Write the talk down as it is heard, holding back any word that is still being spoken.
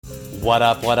What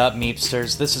up,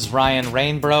 Meepsters? This is Ryan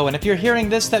Rainbro, and if you're hearing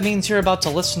this, that means you're about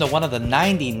to listen to one of the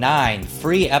 99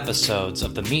 free episodes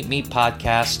of the Meet Me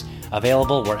podcast,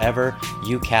 available wherever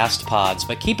you cast pods.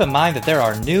 But keep in mind that there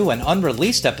are new and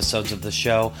unreleased episodes of the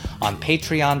show on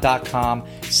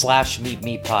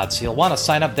patreon.com/meetmepod. So you'll want to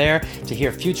sign up there to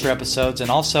hear future episodes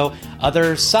and also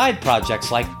other side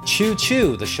projects like Choo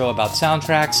Choo, the show about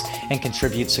soundtracks, and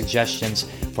contribute suggestions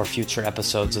for future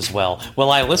episodes as well. Will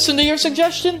I listen to your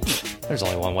suggestion? There's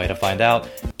only one way to find out.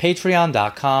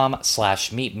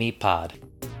 Patreon.com/meetmepod.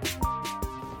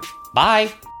 Bye!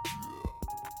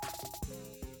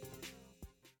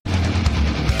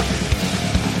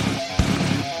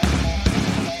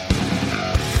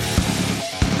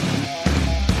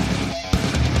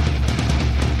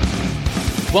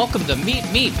 Welcome to Meet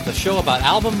Meet, the show about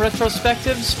album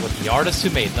retrospectives with the artists who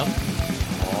made them.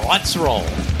 Let's roll.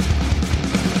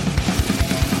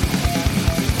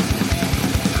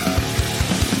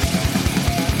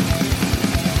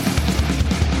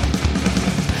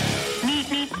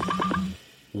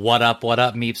 What up,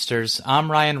 Meepsters? I'm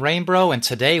Ryan Rainbro, and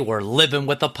today we're living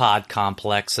with the pod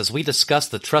complex as we discuss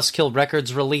the Trustkill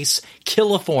Records release,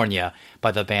 California,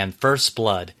 by the band First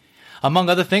Blood.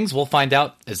 Among other things, we'll find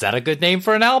out, is that a good name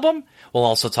for an album? We'll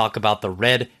also talk about the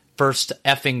red First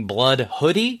Effing Blood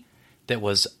hoodie that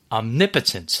was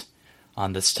omnipotent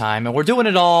on this time. And we're doing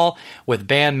it all with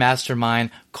band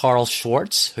mastermind Carl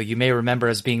Schwartz, who you may remember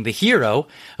as being the hero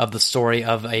of the story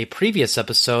of a previous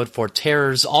episode for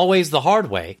Terror's Always the Hard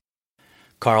Way.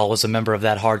 Carl was a member of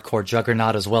that hardcore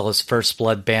juggernaut, as well as First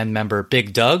Blood band member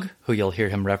Big Doug, who you'll hear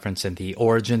him reference in the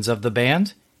origins of the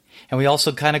band. And we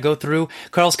also kind of go through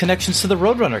Carl's connections to the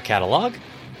Roadrunner catalog,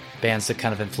 bands that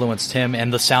kind of influenced him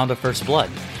and the sound of First Blood.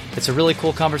 It's a really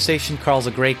cool conversation. Carl's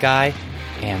a great guy.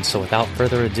 And so without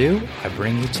further ado, I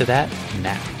bring you to that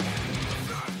now.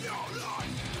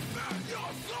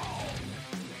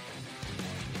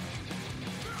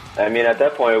 I mean, at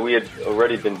that point, we had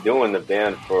already been doing the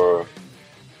band for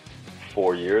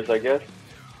 4 years, I guess.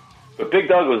 But Big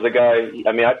Doug was the guy,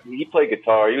 I mean, he played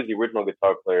guitar. He was the original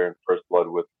guitar player in First Blood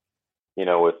with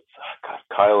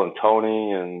Kyle and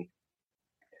Tony. And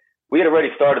we had already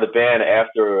started the band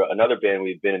after another band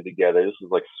we'd been in together. This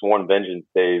was like Sworn Vengeance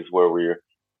days where we were,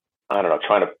 I don't know,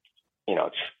 trying to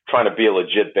be a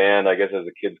legit band, I guess, as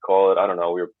the kids call it. I don't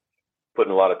know. We were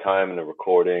putting a lot of time into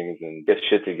recordings and get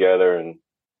shit together, and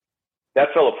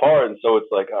that fell apart. And so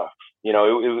it's like,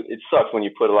 it sucks when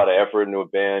you put a lot of effort into a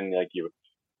band, like you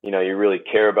really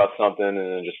care about something, and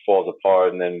then it just falls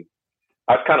apart. And then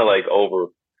I was kind of over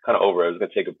it. I was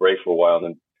gonna take a break for a while,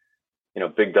 and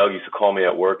then Big Doug used to call me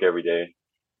at work every day,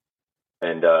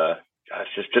 and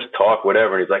just talk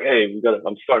whatever. And he's like, "Hey,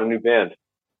 I'm starting a new band."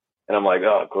 And I'm like,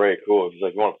 "Oh, great, cool." He's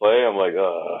like, "You want to play?" I'm like,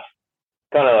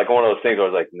 kind of like one of those things where I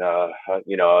was like, "Nah," I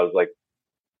was like,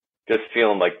 just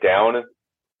feeling like down. And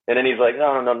then he's like,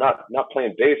 "No, not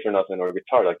playing bass or nothing or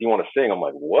guitar. Like, you want to sing?" I'm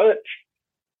like, "What?"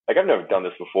 Like, I've never done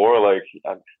this before. Like,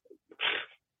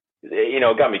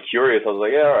 it got me curious. I was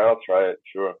like, "Yeah, all right, I'll try it,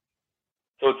 sure."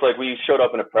 So it's like we showed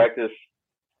up in a practice,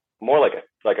 more like a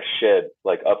shed,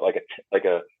 kind of like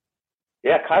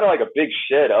a big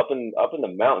shed up in the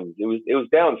mountains. It was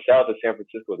down south of San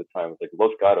Francisco at the time. It was like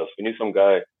Los Gatos. We knew some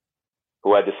guy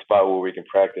who had this spot where we can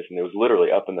practice, and it was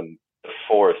literally up in the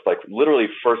forest, like literally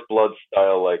First Blood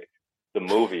style, like the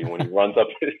movie when he runs up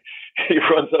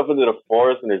into the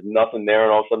forest and there's nothing there,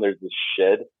 and all of a sudden there's this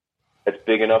shed that's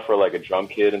big enough for like a drum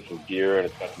kit and some gear, and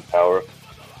it's got some power.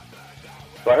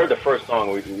 So I heard the first song,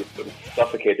 we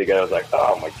Suffocate together. I was like,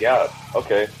 oh my God,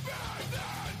 okay.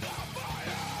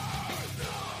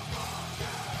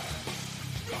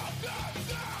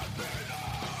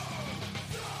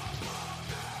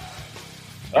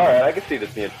 All right, I can see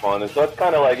this being fun. And so it's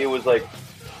kind of like, it was like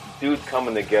dudes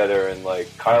coming together, and like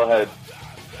Kyle had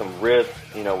some riffs,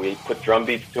 we put drum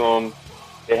beats to them.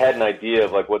 They had an idea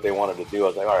of like what they wanted to do. I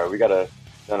was like, all right, we gotta,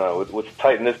 let's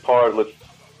tighten this part. Let's,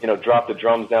 drop the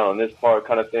drums down on this part,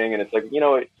 kind of thing. And it's like,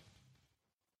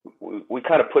 we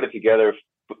kind of put it together,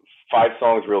 5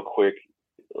 songs real quick,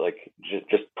 like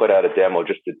just put out a demo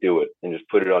just to do it and just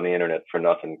put it on the internet for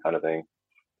nothing, kind of thing.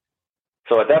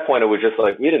 So at that point, it was just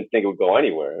like, we didn't think it would go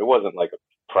anywhere. It wasn't like a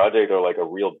project or like a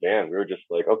real band. We were just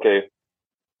like, okay,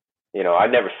 I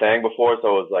never sang before.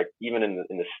 So it was like, even in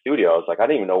the studio, I was like, I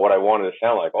didn't even know what I wanted to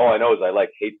sound like. All I know is I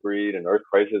like Hatebreed and Earth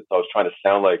Crisis. So I was trying to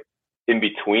sound like in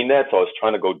between that. So I was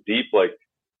trying to go deep, like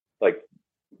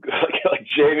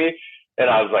Jamie. And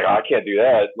I was like, oh, I can't do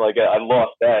that. Like, I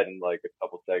lost that in like a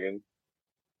couple seconds.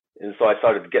 And so I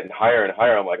started getting higher and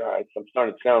higher. I'm like, all right, so I'm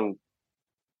starting to sound,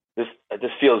 this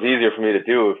feels easier for me to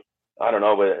do I don't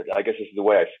know, but I guess this is the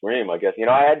way I scream. I guess,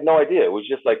 I had no idea. It was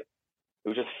just like, it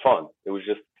was just fun. It was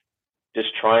just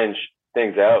trying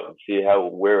things out and see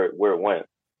where it went.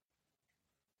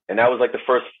 And that was like the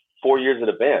first 4 years of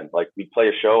the band. Like we'd play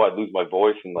a show, I'd lose my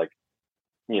voice in like,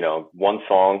 one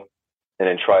song, and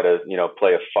then try to,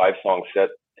 play a 5-song set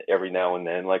every now and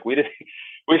then. Like we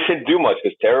didn't do much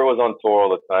because Terror was on tour all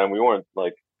the time. We weren't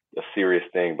like a serious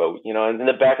thing, but in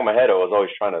the back of my head, I was always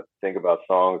trying to think about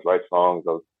songs, write songs.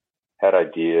 Had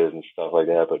ideas and stuff like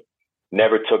that, but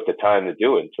never took the time to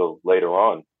do it until later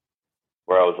on,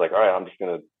 where I was like, all right, I'm just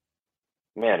gonna,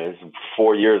 man, it's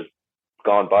 4 years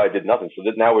gone by, did nothing. So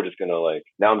now we're just gonna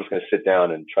now I'm just gonna sit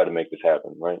down and try to make this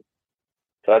happen, right?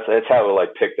 So that's how it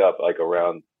like picked up like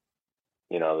around,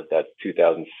 that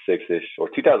 2006-ish or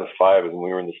 2005 is when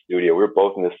we were in the studio. We were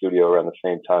both in the studio around the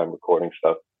same time recording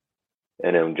stuff,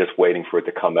 and then just waiting for it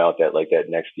to come out that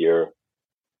next year.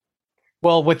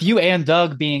 Well, with you and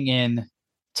Doug being in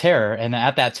Terror, and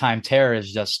at that time, Terror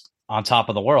is just on top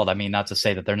of the world. I mean, not to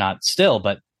say that they're not still,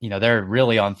 but they're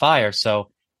really on fire.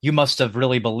 So you must have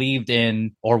really believed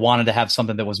in or wanted to have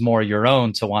something that was more your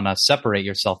own to want to separate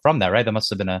yourself from that, right? That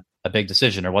must have been a big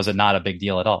decision, or was it not a big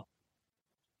deal at all?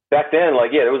 Back then,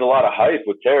 there was a lot of hype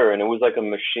with Terror, and it was like a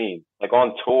machine. Like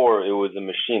on tour, it was a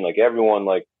machine. Like everyone,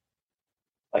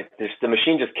 the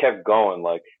machine just kept going.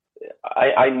 Like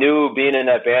I knew being in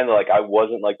that band, like I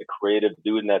wasn't like the creative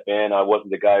dude in that band. I wasn't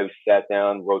the guy who sat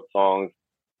down, wrote songs,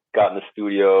 got in the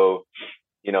studio,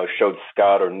 showed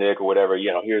Scott or Nick or whatever,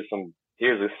 here's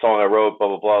this song I wrote, blah,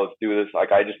 blah, blah, let's do this.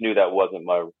 Like, I just knew that wasn't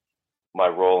my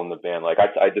role in the band. Like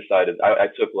I decided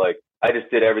I just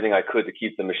did everything I could to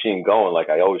keep the machine going. Like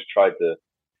I tried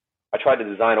to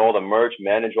design all the merch,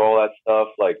 manage all that stuff,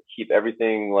 like keep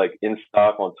everything like in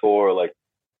stock on tour. Like,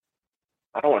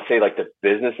 I don't want to say like the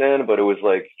business end, but it was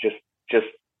like just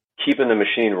keeping the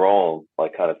machine rolling,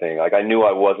 like kind of thing. Like I knew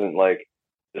I wasn't like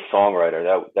the songwriter.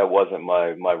 That wasn't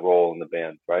my role in the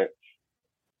band, right?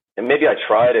 And maybe I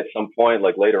tried at some point,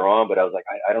 like later on, but I was like,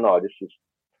 I don't know.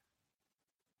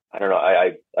 I don't know.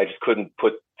 I just couldn't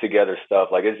put together stuff.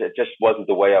 Like it just wasn't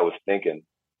the way I was thinking.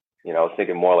 I was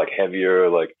thinking more like heavier,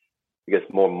 like I guess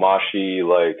more moshy,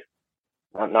 like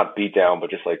not beat down,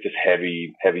 but just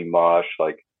heavy mosh,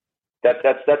 like.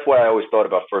 That's why I always thought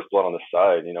about First Blood on the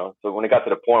side, So when it got to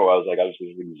the point where I was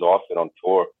just exhausted on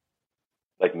tour,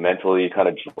 like mentally kind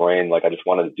of drained, like I just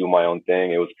wanted to do my own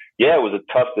thing. It was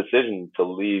a tough decision to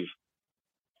leave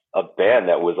a band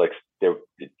that was like, they're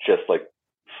just like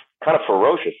kind of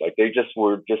ferocious. Like they just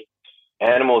were just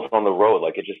animals on the road.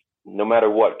 Like it just, no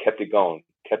matter what, kept it going,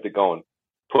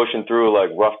 pushing through like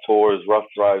rough tours, rough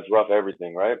drives, rough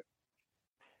everything, right?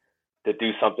 To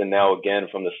do something now again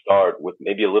from the start with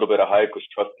maybe a little bit of hype because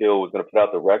Trustkill was going to put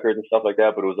out the record and stuff like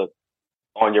that, but it was like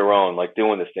on your own, like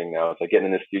doing this thing now. It's like getting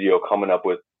in the studio, coming up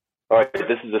with, all right,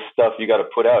 this is the stuff you got to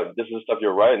put out. This is the stuff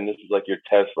you're writing. This is like your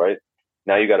test, right?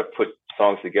 Now you got to put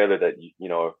songs together that,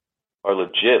 are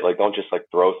legit. Like don't just like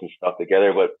throw some stuff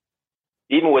together. But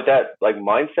even with that like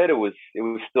mindset, it was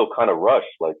still kind of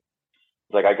rushed. Like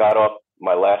I got off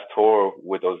my last tour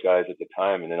with those guys at the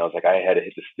time, and then I was like, I had to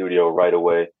hit the studio right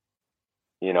away.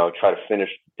 Try to finish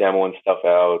demoing stuff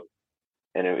out.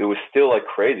 And it was still like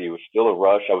crazy. It was still a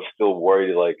rush. I was still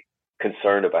worried, like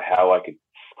concerned about how I could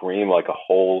scream like a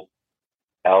whole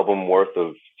album worth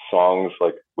of songs,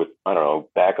 like with, I don't know,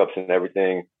 backups and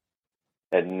everything.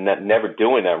 And never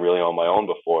doing that really on my own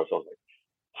before. So I was like,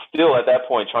 still at that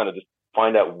point, trying to just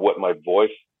find out what my voice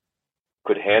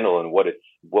could handle and what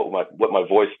my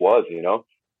voice was,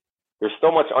 There's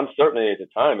so much uncertainty at the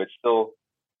time. It's still,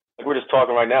 like we're just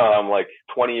talking right now, I'm like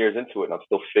 20 years into it and I'm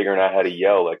still figuring out how to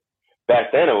yell. Like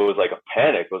back then it was like a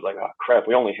panic. It was like, oh crap,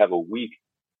 we only have a week.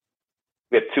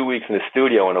 We had 2 weeks in the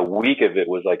studio and a week of it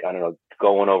was like, I don't know,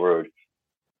 going over,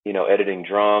 editing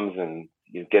drums and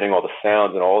getting all the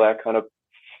sounds and all that kind of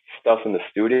stuff in the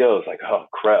studio. It was like, oh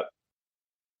crap.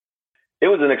 It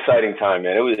was an exciting time,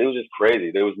 man. It was just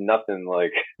crazy. There was nothing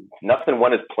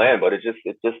went as planned, but it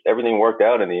just everything worked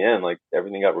out in the end. Like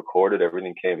everything got recorded,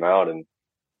 everything came out, and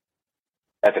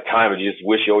at the time, you just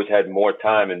wish you always had more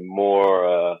time and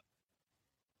more.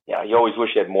 You always wish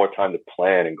you had more time to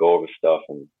plan and go over stuff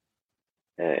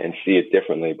and see it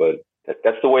differently. But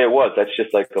that's the way it was. That's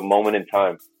just like a moment in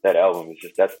time. That album is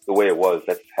just, that's the way it was.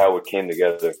 That's how it came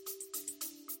together.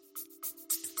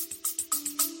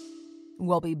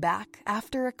 We'll be back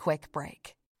after a quick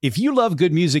break. If you love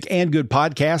good music and good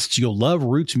podcasts, you'll love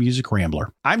Roots Music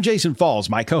Rambler. I'm Jason Falls.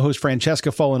 My co-host Francesca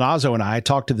Folinazzo and I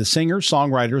talk to the singers,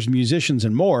 songwriters, musicians,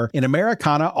 and more in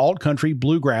Americana, alt-country,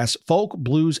 bluegrass, folk,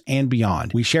 blues, and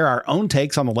beyond. We share our own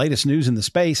takes on the latest news in the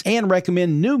space and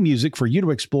recommend new music for you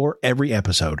to explore every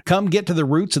episode. Come get to the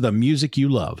roots of the music you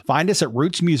love. Find us at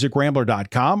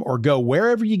rootsmusicrambler.com or go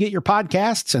wherever you get your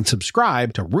podcasts and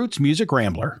subscribe to Roots Music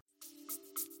Rambler.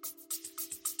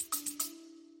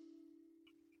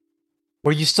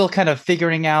 Were you still kind of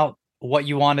figuring out what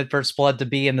you wanted First Blood to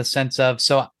be in the sense of,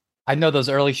 so I know those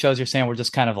early shows you're saying were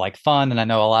just kind of like fun. And I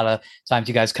know a lot of times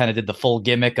you guys kind of did the full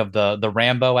gimmick of the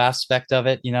Rambo aspect of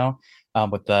it, you know,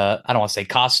 with the, I don't want to say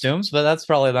costumes, but that's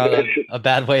probably not a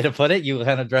bad way to put it. You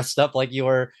kind of dressed up like you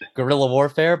were guerrilla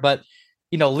warfare, but,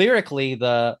 you know, lyrically,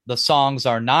 the songs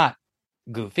are not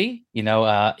goofy, you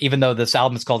know, even though this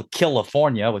album is called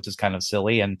California, which is kind of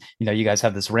silly. And, you know, you guys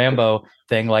have this Rambo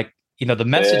thing, like, you know, the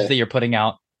message that you're putting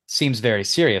out seems very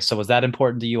serious. So was that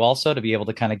important to you also to be able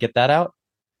to kind of get that out?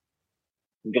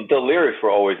 The lyrics were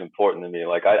always important to me.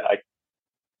 Like I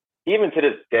even to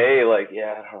this day, like,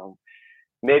 yeah,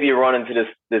 maybe you run into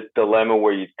this dilemma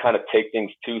where you kind of take things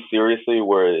too seriously,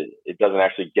 where it doesn't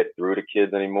actually get through to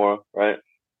kids anymore, right?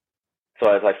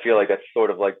 So as I feel like that's sort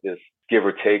of like this give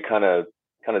or take kind of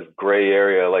gray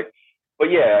area. Like, but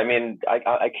yeah, I mean,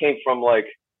 I came from like,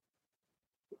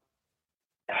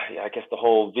 I guess the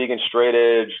whole vegan straight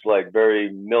edge, like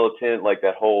very militant, like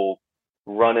that whole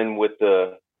running with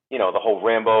the, you know, the whole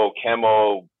Rambo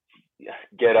camo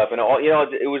get up and all, you know,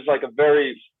 it was like a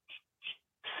very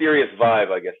serious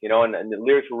vibe, I guess, you know, and the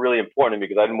lyrics were really important to me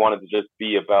because I didn't want it to just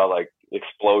be about like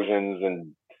explosions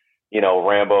and, you know,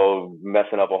 Rambo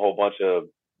messing up a whole bunch of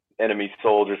enemy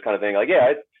soldiers kind of thing. Like,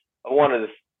 yeah, I wanted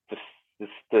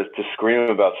to scream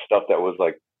about stuff that was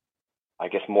like, I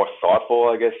guess more thoughtful,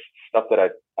 I guess, stuff that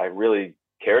I really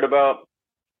cared about.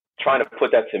 Trying to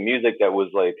put that to music that was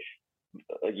like,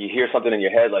 you hear something in your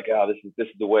head, like, oh, this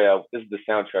is the way this is the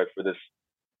soundtrack for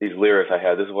these lyrics I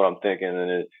had. This is what I'm thinking.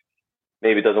 And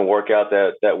maybe it doesn't work out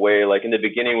that way. Like in the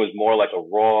beginning it was more like a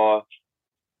raw,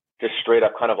 just straight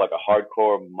up kind of like a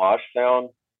hardcore mosh sound.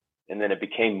 And then it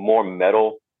became more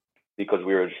metal because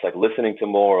we were just like listening to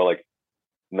more like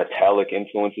metallic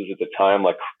influences at the time,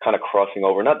 like kind of crossing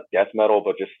over, not death metal,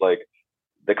 but just like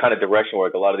the kind of direction where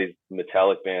like a lot of these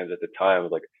metallic bands at the time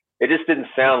was like, it just didn't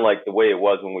sound like the way it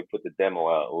was when we put the demo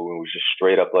out. When it was just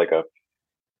straight up like a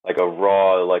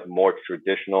raw, like more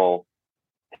traditional,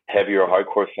 heavier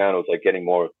hardcore sound. It was like getting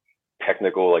more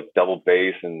technical, like double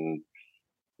bass, and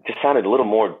it just sounded a little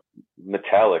more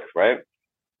metallic, right?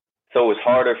 So it was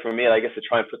harder for me, I guess, to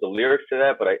try and put the lyrics to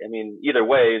that. But I mean, either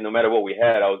way, no matter what we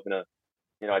had, I was gonna,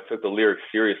 you know, I took the lyrics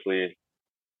seriously.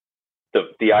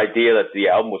 The idea that the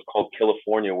album was called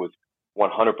California was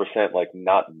 100% like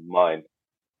not mine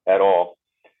at all.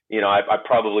 You know, I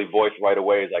probably voiced right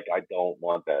away like, I don't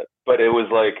want that. But it was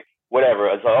like, whatever.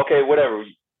 I was like, okay, whatever.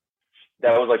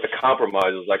 That was like the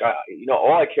compromise. It was like, you know,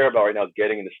 all I care about right now is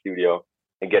getting in the studio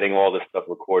and getting all this stuff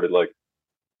recorded. Like,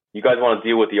 you guys want to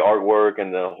deal with the artwork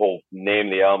and the whole name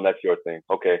of the album, that's your thing.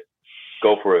 Okay,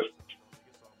 go for it.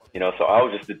 You know, so I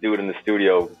was just the dude in the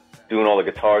studio doing all the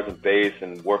guitars and bass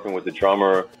and working with the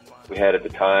drummer we had at the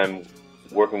time,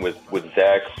 working with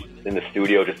Zach in the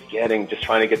studio, just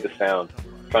trying to get the sound,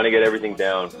 trying to get everything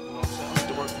down.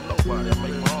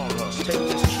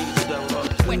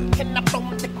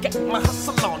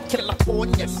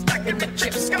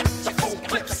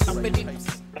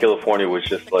 California was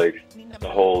just like the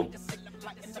whole,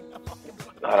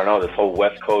 I don't know, this whole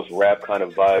West Coast rap kind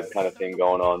of vibe kind of thing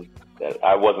going on that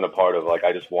I wasn't a part of. Like,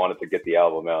 I just wanted to get the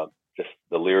album out, just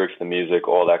the lyrics, the music,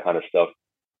 all that kind of stuff.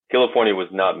 California was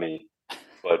not me,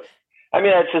 but I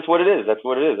mean, that's just what it is. That's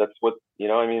what it is. That's what, you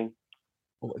know, I mean.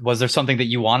 Was there something that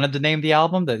you wanted to name the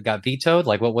album that got vetoed?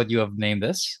 Like, what would you have named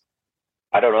this?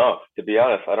 I don't know, to be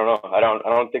honest. I don't know. I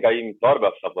don't think I even thought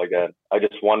about stuff like that. I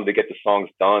just wanted to get the songs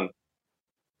done.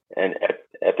 And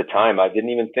at the time, I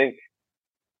didn't even think.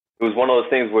 It was one of those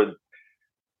things where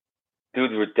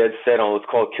dudes were dead set on, let's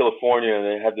call it California, and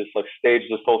they had this like stage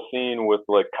this whole scene with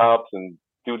like cops and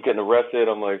dudes getting arrested.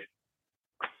 I'm like,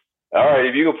 all right,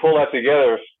 if you can pull that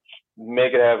together,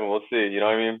 make it happen. We'll see. You know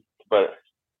what I mean? But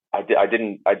I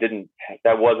didn't.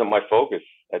 That wasn't my focus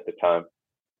at the time.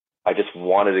 I just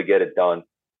wanted to get it done.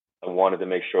 I wanted to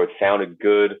make sure it sounded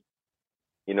good.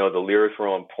 You know, the lyrics were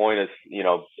on point. As you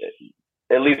know,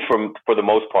 at least for the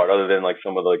most part, other than like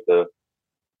some of like the,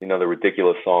 you know, the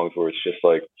ridiculous songs where it's just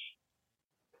like,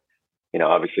 you know,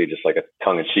 obviously just like a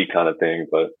tongue-in-cheek kind of thing.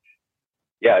 But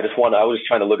yeah, I was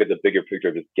trying to look at the bigger picture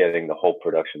of just getting the whole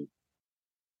production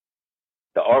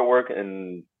the artwork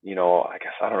and, I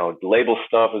guess, I don't know, label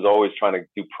stuff is always trying to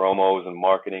do promos and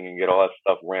marketing and get all that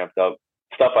stuff ramped up.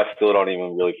 Stuff I still don't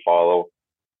even really follow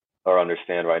or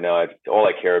understand right now. All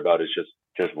I care about is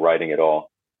just writing it all,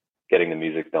 getting the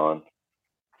music done.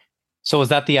 So was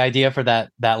that the idea for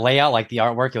that layout, like the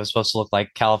artwork? It was supposed to look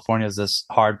like California is this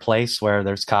hard place where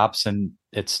there's cops and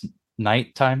it's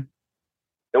nighttime?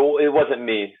 It wasn't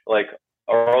me. Like,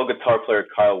 our old guitar player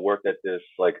Kyle worked at this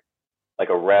like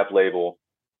a rap label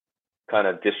kind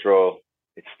of distro.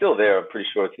 It's still there, I'm pretty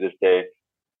sure, to this day.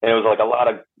 And it was like a lot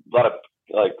of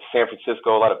like San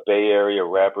Francisco, a lot of Bay Area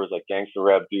rappers, like gangster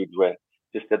rap dudes. Where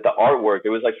just that the artwork, it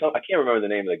was like I can't remember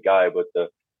the name of the guy, but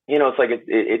it's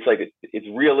like it's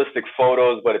realistic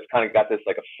photos, but it's kind of got this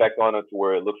like effect on it to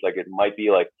where it looks like it might be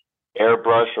like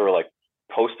airbrush or like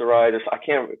posterized. I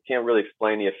can't really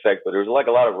explain the effect, but there was like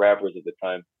a lot of rappers at the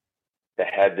time that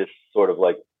had this sort of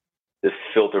like this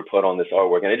filter put on this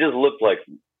artwork, and it just looked like,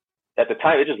 at the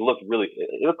time, it just looked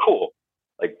it looked cool,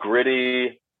 like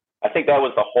gritty. I think that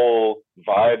was the whole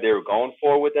vibe they were going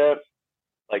for with that.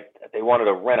 Like, they wanted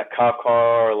to rent a cop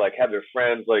car, or like have their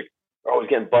friends like are always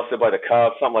getting busted by the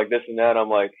cops, something like this and that. I'm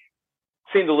like,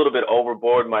 seemed a little bit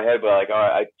overboard in my head, but like, all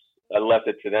right, I left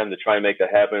it to them to try and make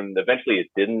that happen. Eventually, it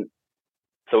didn't.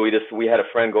 So we had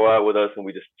a friend go out with us, and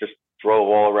we just drove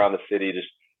all around the city, just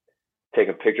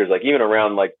taking pictures, like even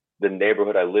around like the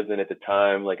neighborhood I lived in at the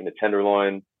time, like in the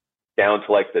Tenderloin, down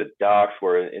to like the docks,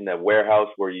 where in that warehouse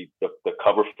where the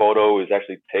cover photo is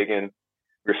actually taken.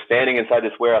 You're standing inside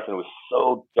this warehouse, and it was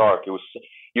so dark.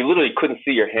 You literally couldn't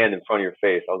see your hand in front of your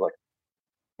face. I was like,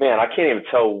 man, I can't even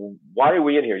tell, why are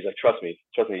we in here? He's like, trust me.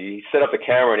 He set up the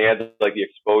camera, and he had like the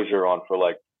exposure on for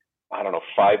like, I don't know,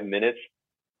 5 minutes,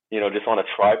 just on a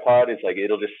tripod. It's like,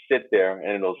 it'll just sit there,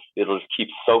 and it'll just keep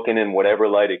soaking in whatever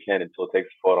light it can until it takes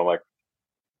a photo. I'm like,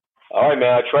 all right,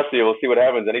 man, I trust you. We'll see what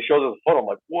happens. And he shows us a photo. I'm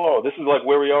like, whoa, this is like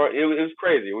where we are. It was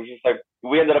crazy. It was just like,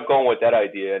 we ended up going with that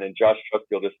idea. And then Josh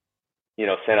Truckfield just,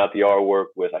 sent out the artwork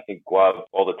with, I think, Guav,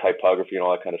 all the typography and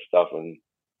all that kind of stuff. And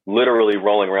literally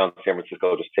rolling around San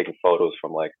Francisco, just taking photos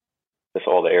from like just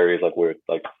all the areas, like where,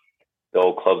 like the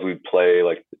old clubs we'd play,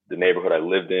 like the neighborhood I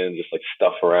lived in, just like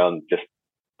stuff around,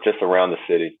 just around the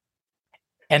city.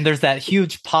 And there's that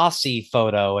huge posse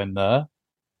photo in the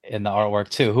artwork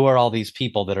too. Who are all these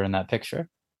people that are in that picture?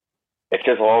 It's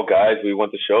just all guys we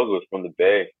went to shows with from the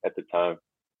Bay at the time.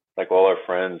 Like all our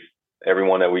friends,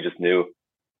 everyone that we just knew.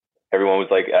 Everyone was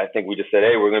like, I think we just said,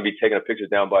 hey, we're going to be taking a picture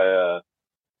down by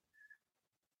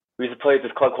we used to play at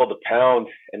this club called The Pound,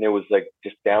 and it was like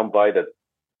just down by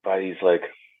these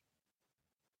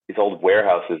old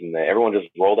warehouses, and everyone just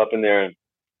rolled up in there, and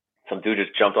some dude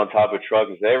just jumped on top of a truck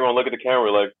and said, hey, everyone look at the camera.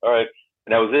 We're like, all right.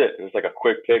 And that was it. It was like a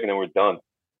quick pic, and then we're done.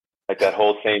 Like that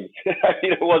whole same, I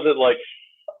mean, it wasn't like,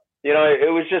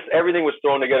 it was just, everything was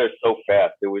thrown together so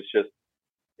fast. It was just,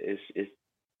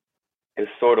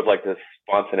 it's sort of like the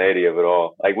spontaneity of it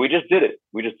all. Like, we just did it.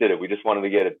 We just wanted to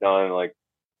get it done. Like,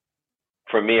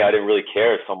 for me, I didn't really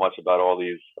care so much about all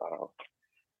these, I don't know,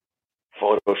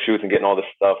 photo shoots and getting all this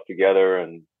stuff together.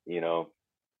 And,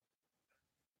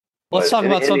 Let's talk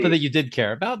about something that you did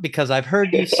care about, because I've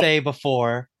heard you say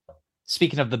before,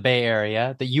 speaking of the Bay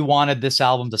Area, that you wanted this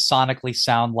album to sonically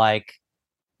sound like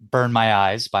Burn My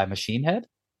Eyes by Machine Head.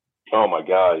 Oh my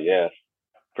God, yes,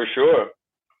 for sure.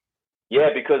 Yeah,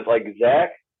 because like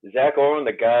Zach Owen,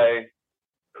 the guy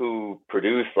who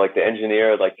produced, like the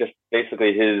engineer, like just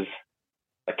basically his,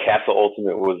 like Castle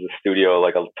Ultimate was the studio,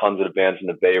 like tons of the bands in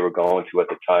the Bay were going to at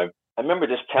the time. I remember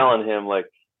just telling him like,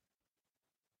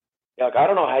 I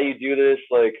don't know how you do this.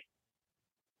 Like,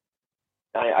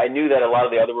 I knew that a lot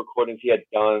of the other recordings he had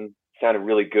done sounded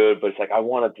really good, but it's like, I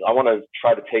want to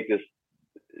try to take this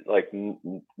like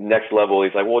next level.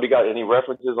 He's like, well, do you got any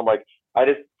references? I'm like, I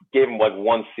just gave him like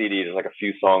one CD. There's like a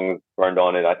few songs burned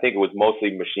on it. I think it was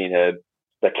mostly Machine Head.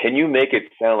 Like, can you make it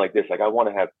sound like this? Like, I want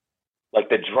to have, like,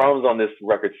 the drums on this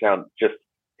record sound just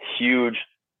huge.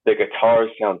 The guitars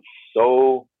sound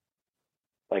so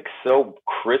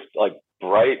crisp, like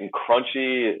bright and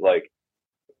crunchy. Like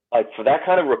for that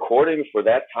kind of recording for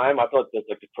that time, I thought that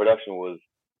like the production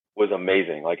was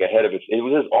amazing. Like ahead of it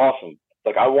was just awesome.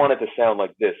 Like, I want it to sound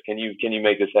like this. Can you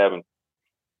make this happen?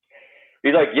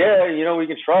 He's like, yeah, we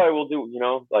can try. We'll do,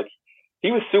 like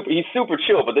he's super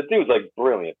chill, but the dude's like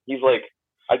brilliant. He's like,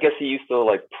 I guess he used to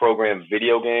like program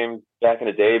video games back in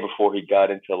the day before he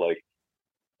got into like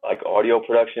audio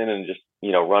production and just,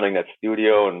 running that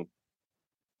studio. And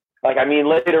like, I mean,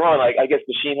 later on, like, I guess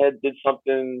Machine Head did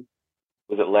something,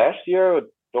 was it last year or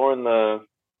during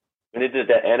when they did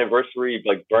that anniversary,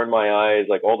 like Burn My Eyes,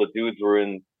 like all the dudes were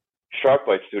in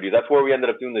Sharkbite Studio. That's where we ended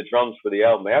up doing the drums for the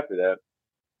album after that.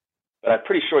 but I'm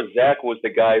pretty sure Zach was the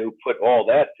guy who put all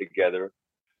that together,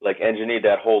 like engineered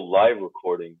that whole live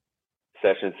recording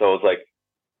session. So it was like,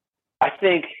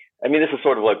 I mean, this is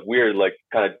sort of like weird, like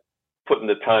kind of putting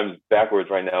the times backwards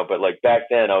right now, but like back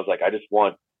then I was like, I just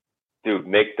want, dude,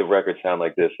 make the record sound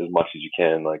like this as much as you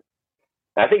can. Like,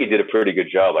 I think he did a pretty good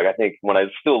job. Like, I think when I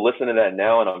still listen to that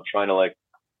now and I'm trying to like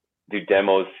do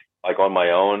demos like on my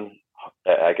own,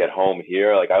 like at home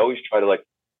here, like I always try to like,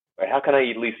 right, how can I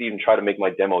at least even try to make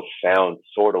my demos sound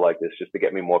sort of like this, just to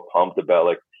get me more pumped about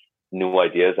like new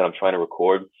ideas that I'm trying to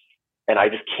record. And I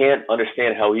just can't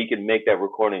understand how he can make that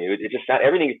recording. It just sound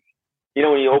everything, you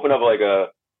know, when you open up like a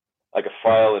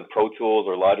file in Pro Tools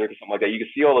or Logic or something like that, you can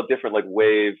see all the different like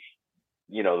waves,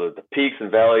 you know, the peaks and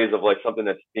valleys of like something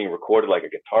that's being recorded, like a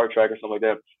guitar track or something like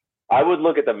that. I would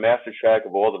look at the master track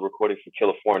of all the recordings from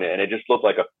California, and it just looked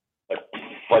like a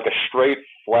straight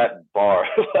flat bar.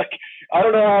 Like, I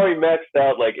don't know how he maxed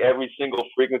out like every single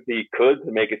frequency he could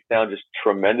to make it sound just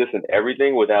tremendous and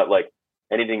everything without like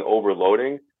anything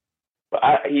overloading. But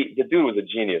the dude was a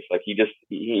genius. Like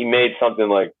he made something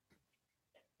like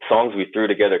songs we threw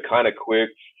together kind of quick.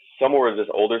 Some were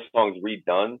just older songs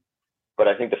redone, but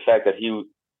I think the fact that he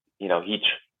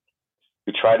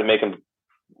tried to make him,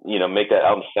 you know, make that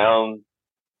to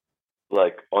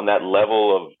like on that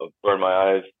level of Burn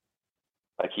My Eyes.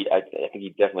 Like I think he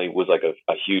definitely was like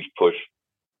a huge push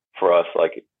for us.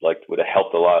 Like would have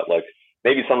helped a lot. Like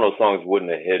maybe some of those songs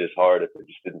wouldn't have hit as hard if it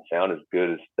just didn't sound as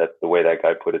good as that's the way that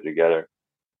guy put it together.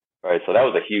 Right. So that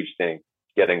was a huge thing,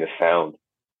 getting the sound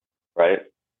right.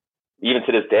 Even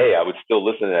to this day, I would still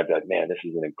listen to that and be like, man, this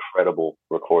is an incredible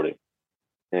recording.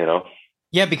 You know?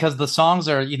 Yeah, because the songs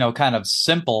are, you know, kind of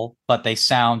simple, but they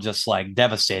sound just like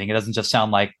devastating. It doesn't just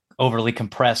sound like overly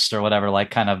compressed or whatever,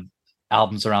 like kind of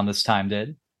albums around this time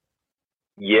did.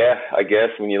 Yeah, I guess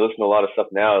when you listen to a lot of stuff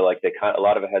now, like a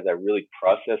lot of it has that really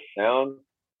processed sound.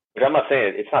 But I'm not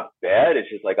saying it's not bad. It's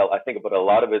just like I think about a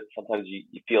lot of it. Sometimes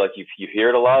you feel like you hear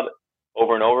it a lot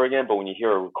over and over again. But when you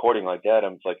hear a recording like that,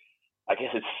 I'm just like, I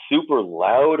guess it's super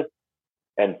loud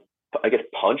and I guess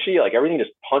punchy. Like everything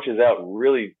just punches out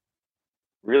really,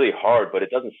 really hard, but it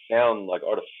doesn't sound like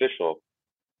artificial.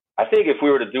 I think if we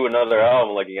were to do another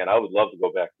album, like again, I would love to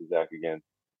go back to Zach again,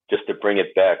 just to bring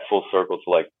it back full circle to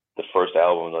like the first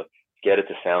album, like get it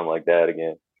to sound like that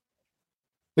again.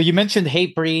 Well, you mentioned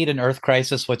Hatebreed and Earth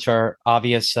Crisis, which are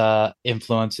obvious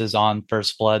influences on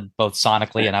First Blood, both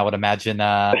sonically and I would imagine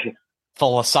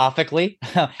philosophically.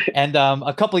 And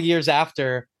a couple of years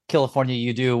after California,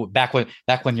 you do back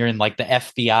when you're in like the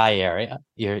FBI area,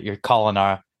 you're calling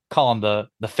the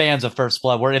fans of First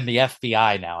Blood. We're in the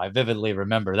FBI now. I vividly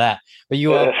remember that. But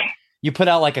you put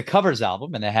out like a covers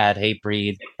album, and it had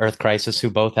Hatebreed, Earth Crisis, who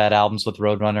both had albums with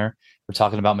Roadrunner. We're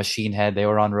talking about Machine Head; they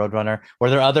were on Roadrunner. Were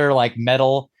there other like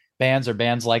metal bands or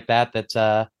bands like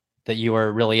that you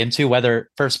were really into? Whether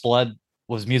First Blood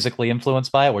was musically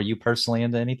influenced by it, were you personally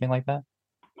into anything like that?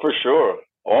 For sure,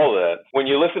 all of that. When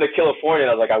you listen to California,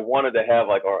 I was like, I wanted to have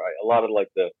like a lot of like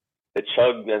the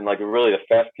chug and like really the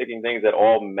fast kicking things that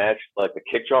all match like the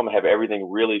kick drum and have everything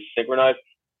really synchronized.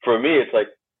 For me, it's like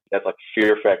that's like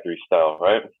Fear Factory style,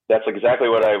 right? That's exactly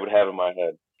what I would have in my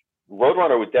head.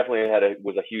 Roadrunner was definitely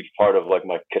was a huge part of like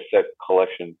my cassette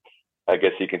collection, I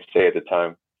guess you can say at the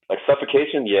time. Like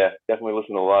Suffocation, yeah, definitely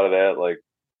listened to a lot of that. Like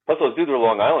plus those dudes were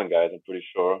Long Island guys, I'm pretty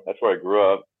sure. That's where I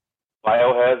grew up.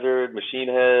 Biohazard, Machine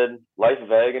Head, Life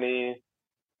of Agony.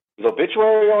 Was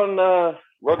Obituary on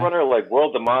Roadrunner, like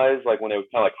World Demise, like when they were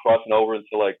kind of like crossing over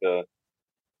into like the...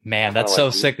 Man, that's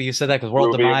so sick that you said that, because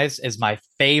World Demise is my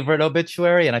favorite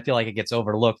Obituary, and I feel like it gets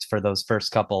overlooked for those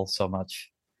first couple so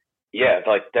much. Yeah,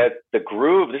 like that, the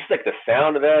groove, this is like the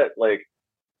sound of that, like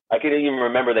I can even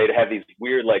remember they'd have these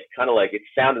weird, like kind of like, it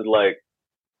sounded like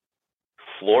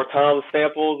floor tom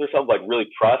samples or something, like really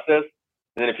processed.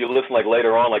 And then if you listen like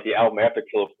later on, like the album after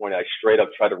California, I straight up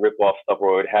tried to rip off stuff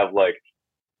where it would have like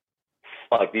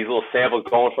these little samples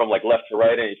going from like left to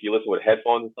right, and if you listen with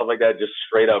headphones and stuff like that, just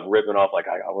straight up ripping off like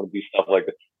I want to do stuff like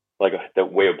the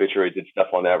way Obituary did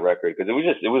stuff on that record, because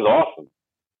it was awesome.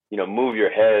 You know, move your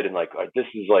head and like this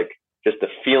is like just the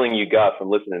feeling you got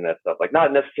from listening to that stuff. Like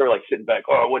not necessarily like sitting back,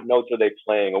 oh, what notes are they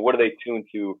playing or what are they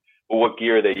tuned to or what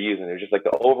gear are they using. It's just like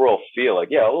the overall feel. Like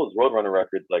yeah, all those Roadrunner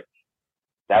records, like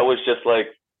that was just like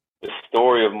the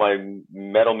story of my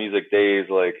metal music days,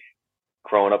 like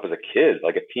growing up as a kid,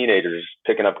 like a teenager, just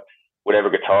picking up whatever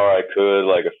guitar I could,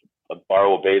 like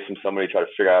borrow a bass from somebody, try to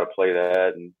figure out how to play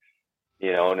that. And,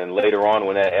 you know, and then later on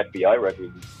when that FBI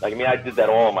record, like, I mean, I did that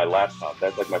all on my laptop.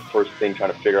 That's like my first thing,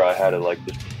 trying to figure out how to like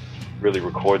just really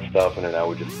record stuff. And then I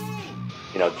would just,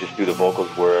 you know, just do the vocals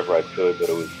wherever I could. But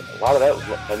it was a lot of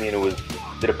that. I mean,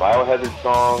 did a Biohazard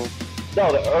song,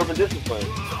 No, the Urban Discipline.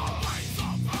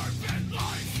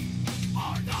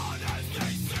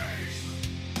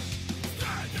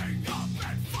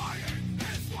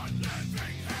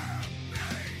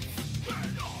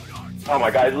 Oh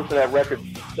my God, I listened to that record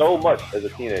so much as a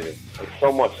teenager, like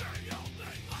so much.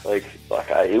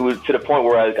 It was to the point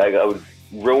where I would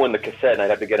ruin the cassette and I'd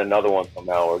have to get another one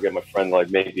somehow, or get my friend like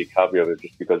maybe a copy of it,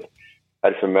 just because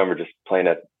I just remember just playing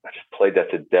that. I just played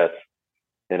that to death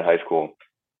in high school.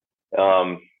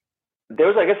 I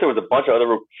guess there was a bunch of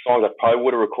other songs I probably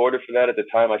would have recorded for that at the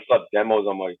time. I still have demos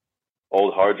on my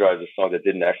old hard drives of songs that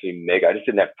didn't actually make. I just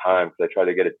didn't have time because I tried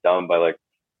to get it done by like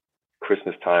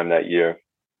Christmas time that year.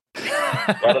 a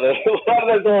lot of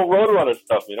that old Roadrunner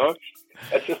stuff, you know.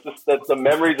 That's just the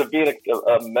memories of being a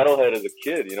metalhead as a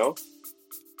kid, you know.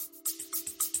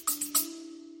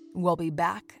 We'll be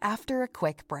back after a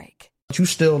quick break. You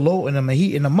still loading them and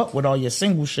heating them up with all your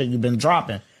single shit you've been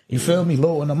dropping. You feel me?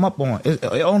 Loading them up on. It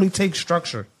only takes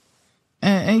structure.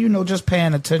 And you know, just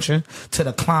paying attention to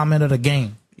the climate of the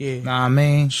game. Yeah. Know what I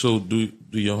mean? So do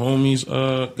your homies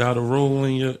got a role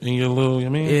in your little, I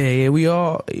mean? Yeah, we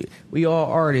all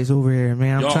artists over here,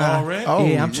 man.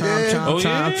 I'm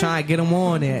trying to get them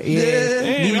on there.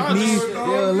 Yeah.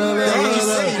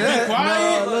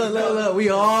 Look. We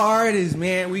all artists,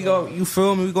 man. You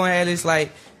feel me? We gonna have this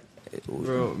like,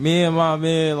 bro, me and my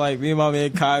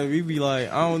man Kai, we be like,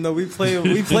 I don't know, we play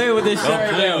with this shit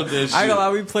right now. I ain't gonna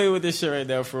lie, we play with this shit right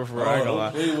now for I ain't gonna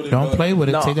lie. Don't play with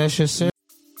it. No. Take that shit serious.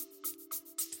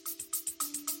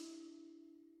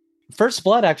 First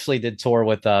Blood actually did tour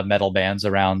with metal bands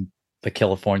around the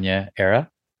California era.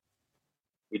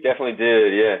 We definitely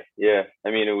did, yeah. I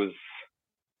mean, it was,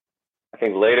 I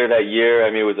think later that year.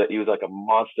 I mean, he was like a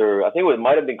monster. I think it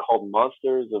might have been called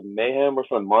Monsters of Mayhem or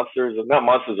something. Not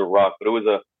Monsters of Rock, but it was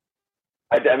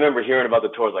I remember hearing about the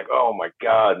tour. I was like, oh my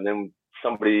God. And then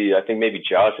somebody, I think maybe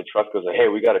Josh at Trust goes like, hey,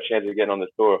 we got a chance of getting on this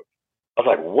tour. I was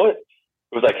like, what?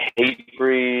 It was like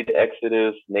Hatebreed,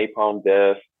 Exodus, Napalm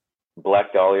Death,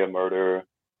 Black Dahlia Murder,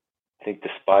 I think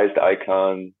Despised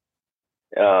Icon.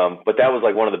 But that was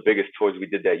like one of the biggest tours we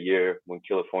did that year when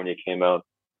California came out.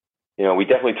 You know, we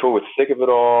definitely toured with Sick of It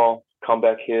All,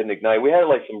 Comeback Kid, and Ignite. We had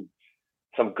like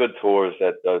some good tours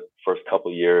that the first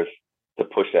couple of years to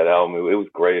push that album. It was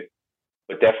great.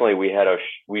 But definitely we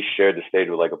shared the stage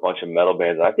with like a bunch of metal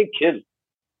bands. And I think kids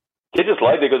just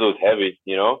liked it because it was heavy,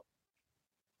 you know?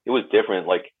 It was different.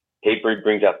 Like Hatebreed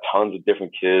brings out tons of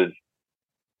different kids.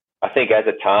 I think at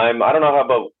the time, I don't know how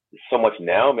about so much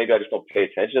now. Maybe I just don't pay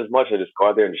attention as much. I just go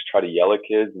out there and just try to yell at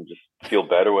kids and just feel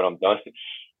better when I'm done.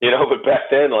 You know, but back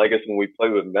then, like, I guess when we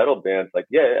played with metal bands, like,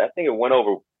 yeah, I think it went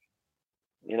over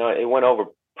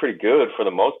pretty good for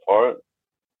the most part.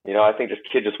 You know, I think just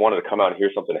kids just wanted to come out and hear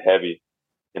something heavy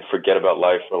and forget about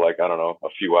life for like, I don't know, a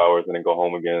few hours and then go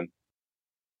home again.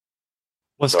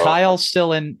 Was Kyle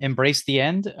still in Embrace the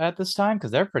End at this time?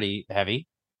 Because they're pretty heavy.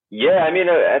 Yeah, I mean,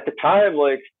 at the time,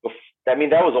 that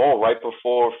was all right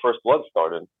before First Blood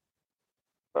started,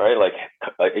 right? Like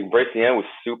Embrace the End was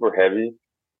super heavy.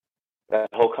 That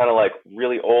whole kind of like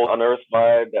really old Unearth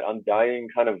vibe, that Undying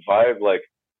kind of vibe, like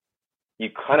you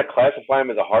kind of classify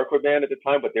them as a hardcore band at the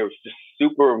time, but they were just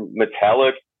super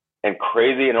metallic and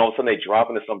crazy. And all of a sudden they drop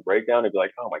into some breakdown and be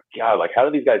like, oh my God, like how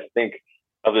do these guys think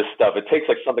of this stuff? It takes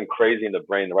like something crazy in the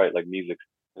brain to write like music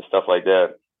and stuff like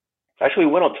that. Actually,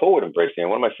 we went on tour with Embrace the End.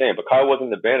 What am I saying? But Kyle wasn't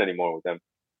in the band anymore with them.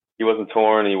 He wasn't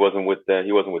touring. He wasn't with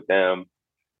them.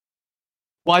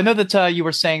 Well, I know that you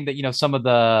were saying that, you know, some of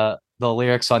the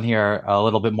lyrics on here are a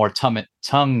little bit more tongue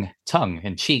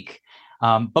in cheek.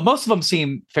 But most of them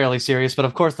seem fairly serious. But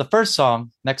of course, the first song,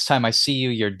 Next Time I See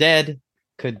You, You're Dead,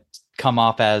 could come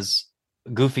off as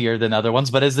goofier than other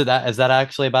ones. But is that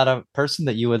actually about a person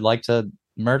that you would like to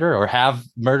murder or have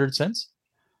murdered since?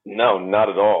 No, not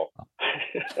at all.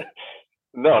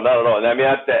 No, not at all. And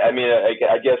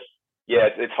I guess, yeah,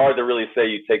 it's hard to really say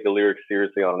you take the lyrics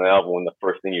seriously on an album when the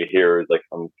first thing you hear is like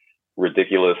some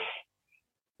ridiculous,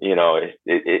 you know,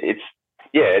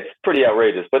 it's pretty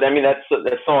outrageous. But I mean, that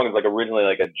song is like originally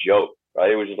like a joke,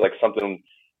 right? It was just like something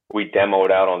we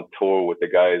demoed out on tour with the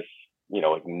guys, you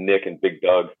know, like Nick and Big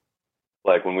Doug.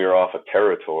 Like when we were off a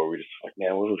Terror tour, we just like,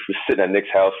 man, we were sitting at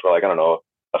Nick's house for like, I don't know,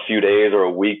 a few days or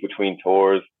a week between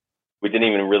tours. We didn't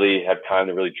even really have time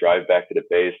to really drive back to the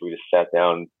base. We just sat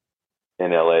down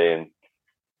in LA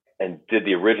and did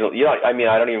the original. You know, I mean,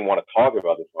 I don't even want to talk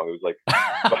about this song. It was like,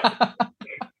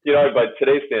 you know, by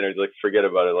today's standards, like forget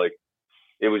about it. Like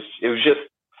it was just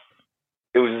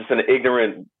an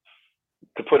ignorant,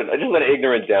 to put it, just an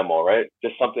ignorant demo, right?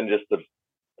 Just something just to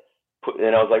put.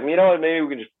 And I was like, you know what? Maybe we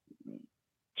can just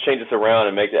change this around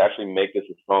and make this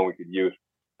a song we could use.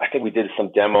 I think we did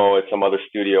some demo at some other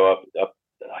studio up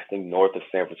I think north of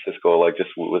San Francisco, like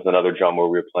just with another drummer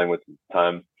we were playing with at the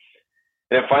time.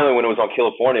 And then finally, when it was on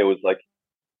California, it was like,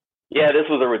 yeah, this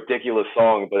was a ridiculous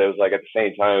song, but it was like at the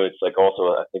same time, it's like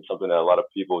also I think something that a lot of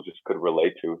people just could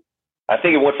relate to. I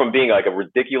think it went from being like a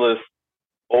ridiculous,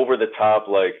 over the top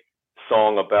like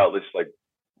song about just like,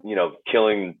 you know,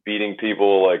 killing, beating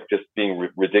people, like just being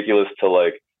ridiculous to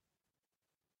like,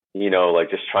 you know, like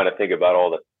just trying to think about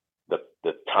all the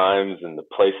times and the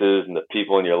places and the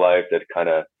people in your life that kind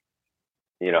of,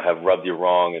 you know, have rubbed you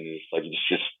wrong, and it's like you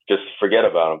just forget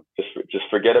about them, just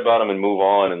forget about them and move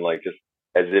on, and like just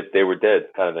as if they were dead,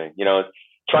 kind of thing. You know,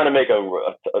 trying to make an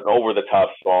over the top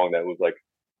song that was like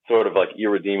sort of like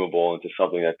irredeemable into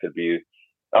something that could be,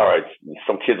 all right,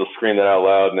 some kids will scream that out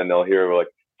loud, and then they'll hear like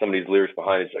some of these lyrics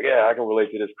behind it. It's like, yeah, I can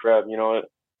relate to this crap, you know what?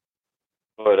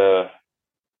 But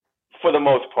for the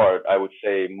most part, I would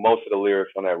say most of the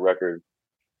lyrics on that record,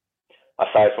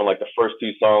 aside from like the first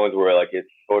two songs where like it's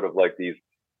sort of like these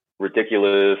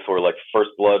ridiculous or like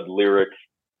First Blood lyrics,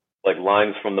 like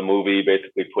lines from the movie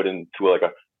basically put into like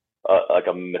a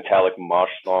metallic mosh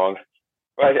song,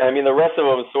 right? I mean, the rest of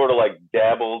them sort of like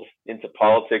dabbled into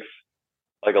politics,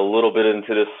 like a little bit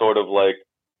into this sort of like,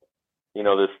 you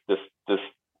know, this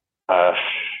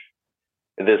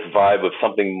vibe of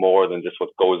something more than just what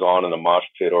goes on in a mosh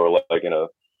pit or like in a,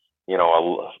 you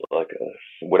know, like a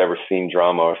whatever scene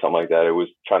drama or something like that. It was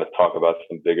trying to talk about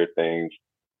some bigger things,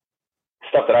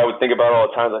 stuff that I would think about all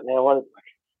the time. Like, man,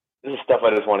 this is stuff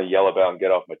I just want to yell about and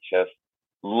get off my chest.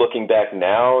 Looking back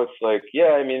now, it's like,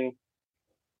 yeah, I mean,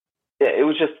 yeah, it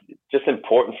was just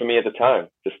important for me at the time.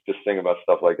 Just think about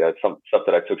stuff like that, some stuff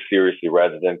that I took seriously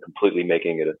rather than completely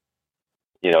making it,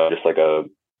 you know, just like a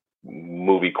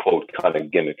movie quote kind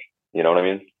of gimmick. You know what I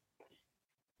mean?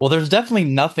 Well, there's definitely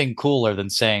nothing cooler than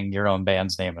saying your own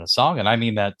band's name in a song, and I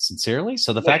mean that sincerely.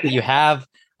 So the fact that you have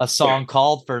a song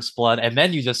called First Blood, and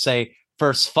then you just say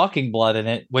First Fucking Blood in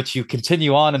it, which you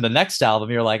continue on in the next album,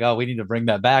 you're like, oh, we need to bring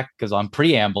that back, because on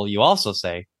Preamble, you also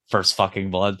say First Fucking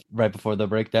Blood right before the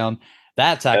breakdown.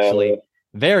 That's actually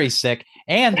very sick.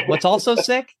 And what's also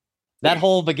sick, that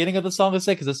whole beginning of the song is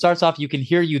sick, because it starts off, you can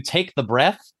hear you take the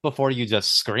breath before you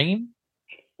just scream.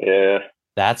 Yeah.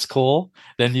 That's cool.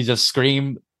 Then you just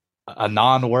scream a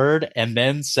non-word and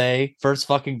then say First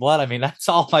Fucking Blood. I mean, that's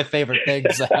all my favorite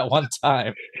things at one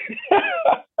time.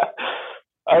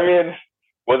 I mean,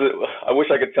 I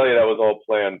wish I could tell you that was all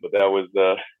planned, but that was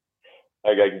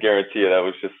I can guarantee you that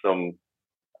was just some.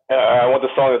 I want the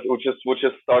song. We'll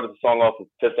just start the song off as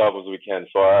pissed off as we can.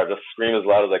 So I just scream as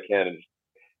loud as I can, and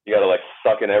you got to like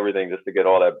suck in everything just to get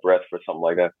all that breath for something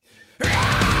like that.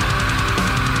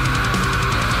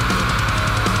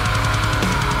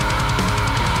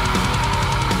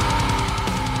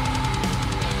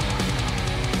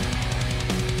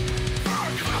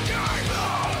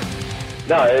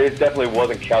 No, it definitely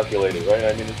wasn't calculated, right?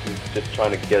 I mean, this is just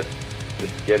trying to get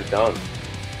it done.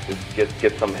 Just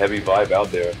get some heavy vibe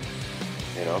out there,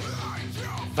 you know?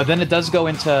 But then it does go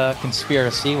into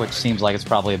Conspiracy, which seems like it's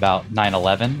probably about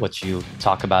 9/11, which you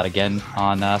talk about again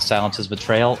on Silence's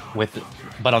Betrayal.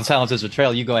 But on Silence's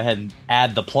Betrayal, you go ahead and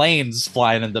add the planes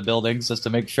flying into buildings just to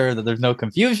make sure that there's no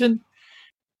confusion.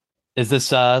 Is this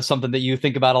something that you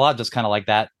think about a lot? Just kind of like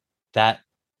that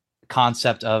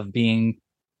concept of being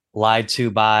lied to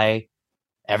by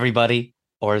everybody,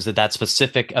 or is it that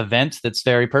specific event that's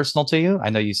very personal to you? I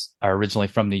know you are originally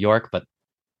from New York, but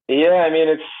yeah, I mean,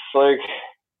 it's like,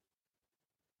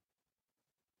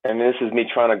 I mean, this is me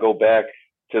trying to go back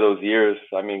to those years.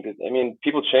 I mean,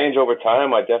 people change over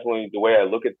time. The way I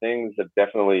look at things have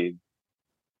definitely,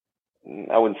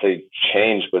 I wouldn't say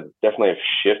changed, but definitely have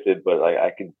shifted. But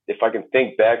if I can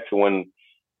think back to when,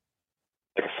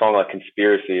 like a song like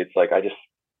Conspiracy, it's like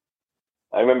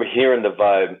I remember hearing the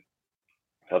vibe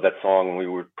of that song when we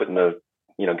were getting the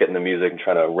music and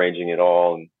trying to arranging it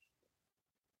all, and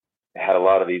it had a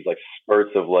lot of these like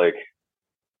spurts of like,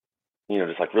 you know,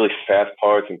 just like really fast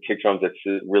parts and kick drums that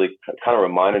really kind of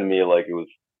reminded me of like it was,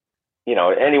 you know,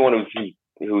 anyone who's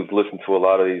listened to a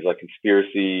lot of these like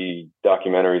conspiracy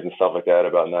documentaries and stuff like that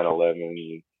about 9/11.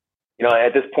 You know,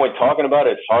 at this point talking about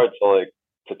it, it's hard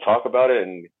to talk about it,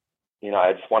 and you know,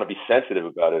 I just want to be sensitive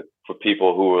about it for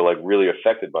people who are like really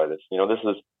affected by this. You know,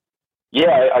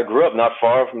 I grew up not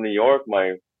far from New York.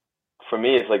 For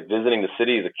me, it's like visiting the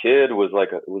city as a kid was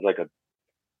always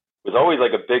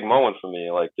like a big moment for me.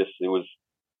 Like it was,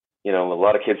 you know, a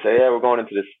lot of kids say, yeah, we're going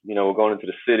into the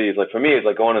city. It's like, for me, it's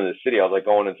like going into the city. I was like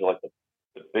going into like the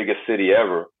biggest city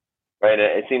ever. Right.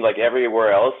 And it seemed like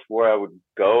everywhere else where I would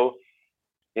go,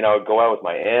 you know, I would go out with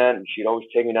my aunt, and she'd always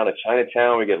take me down to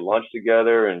Chinatown. We get lunch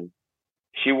together, and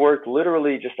she worked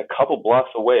literally just a couple blocks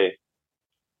away.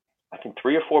 I think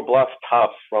 3 or 4 blocks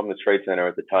tops from the Trade Center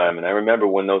at the time. And I remember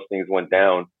when those things went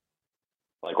down,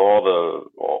 like all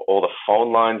the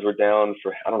phone lines were down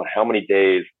for I don't know how many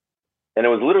days. And it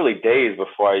was literally days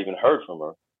before I even heard from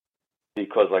her,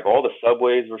 because like all the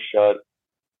subways were shut.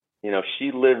 You know,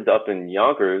 she lived up in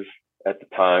Yonkers at the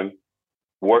time,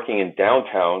 working in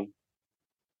downtown,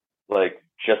 like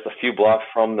just a few blocks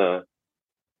from the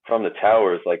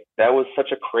towers. Like that was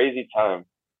such a crazy time.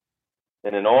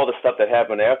 And then all the stuff that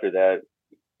happened after that,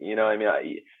 you know, I mean,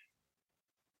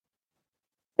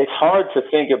 it's hard to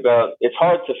think about. It's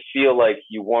hard to feel like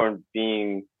you weren't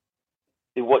being.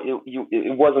 It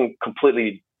wasn't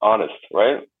completely honest,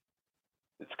 right?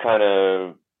 It's kind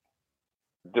of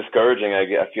discouraging.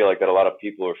 I feel like that a lot of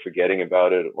people are forgetting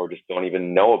about it or just don't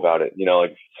even know about it. You know,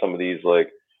 like some of these like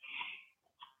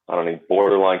I don't know,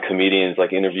 borderline comedians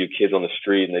like interview kids on the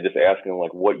street and they just ask them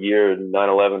like what year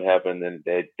 9/11 happened, and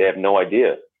they have no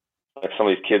idea. Like some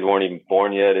of these kids weren't even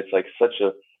born yet. It's like such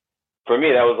a, for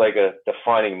me, that was like a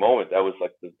defining moment. That was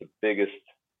like the biggest,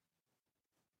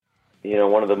 you know,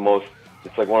 one of the most,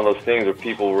 it's like one of those things where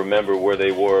people remember where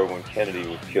they were when Kennedy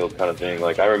was killed kind of thing.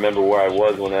 Like I remember where I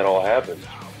was when that all happened.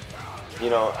 You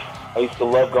know, I used to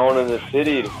love going in the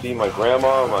city to see my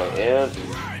grandma, my aunt,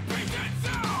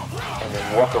 and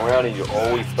then walk around and you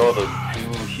always saw those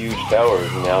 2 huge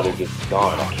towers, and now they're just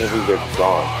gone. I can't believe they're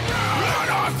gone.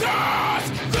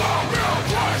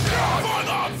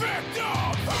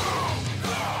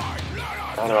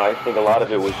 I don't know, I think a lot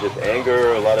of it was just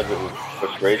anger, a lot of it was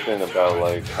frustration about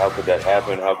like, how could that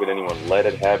happen? How could anyone let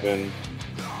it happen?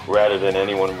 Rather than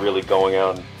anyone really going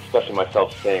out, and especially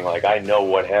myself, saying like, I know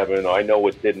what happened, or I know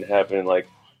what didn't happen. Like,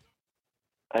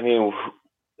 I mean,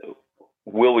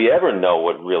 will we ever know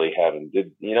what really happened?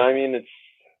 You know what I mean? It's,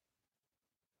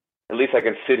 at least I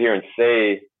can sit here and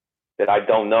say that I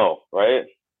don't know, right?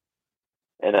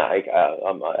 And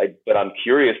but I'm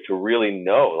curious to really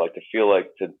know, like to feel like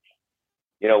to,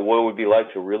 you know, what it would be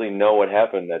like to really know what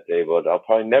happened that day, but I'll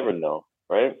probably never know,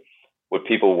 right? What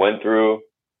people went through,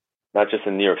 not just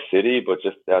in New York City, but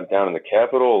just down in the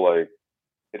Capitol. Like,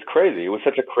 it's crazy. It was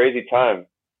such a crazy time.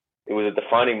 It was a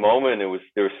defining moment. There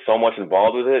was so much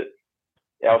involved with it.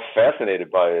 I was fascinated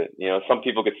by it. You know, some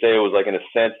people could say it was like, in a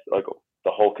sense, like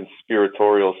the whole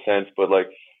conspiratorial sense, but like,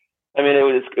 I mean,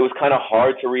 it was kind of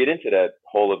hard to read into that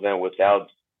whole event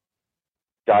without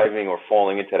diving or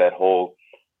falling into that whole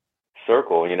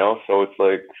circle, you know? So it's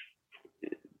like,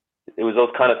 it was those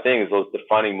kind of things, those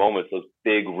defining moments, those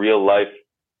big real life,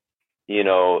 you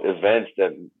know, events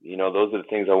that, you know, those are the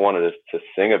things I wanted to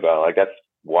sing about. Like, that's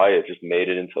why it just made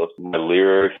it into my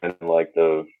lyrics and like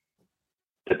the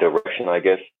direction, I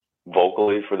guess,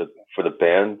 vocally for the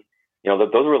band. You know,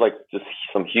 those were like just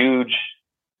some huge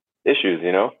issues,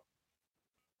 you know?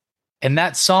 And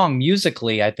that song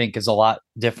musically, I think, is a lot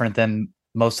different than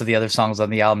most of the other songs on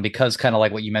the album, because kind of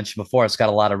like what you mentioned before, it's got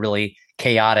a lot of really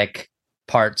chaotic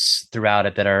parts throughout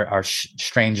it that are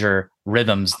stranger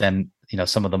rhythms than, you know,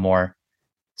 some of the more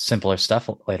simpler stuff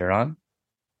later on.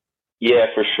 Yeah,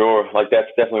 for sure. Like, that's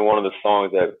definitely one of the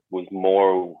songs that was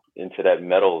more into that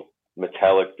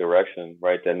metallic direction,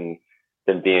 right? Than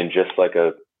being just like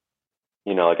a,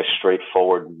 you know, like a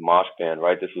straightforward mosh band,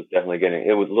 right? This was definitely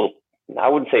it was a little, I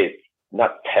wouldn't say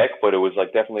not tech, but it was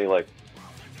like definitely like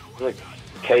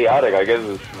chaotic, I guess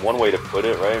is one way to put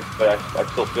it, right? But I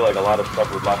still feel like a lot of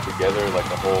stuff was locked together, like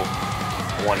the whole,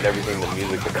 I wanted everything, the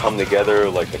music to come together,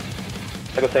 like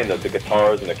I was saying, the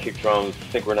guitars and the kick drums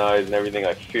synchronized and everything,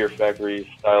 like Fear Factory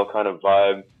style kind of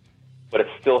vibe. But it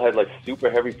still had like super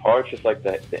heavy parts, just like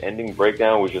the ending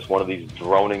breakdown was just one of these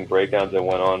droning breakdowns that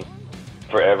went on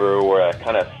forever, where I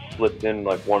kind of slipped in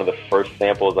like one of the first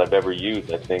samples I've ever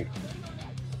used, I think.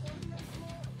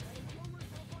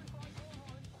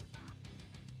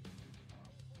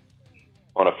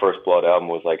 On a First Blood album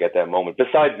was like at that moment,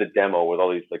 besides the demo with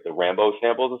all these like the Rambo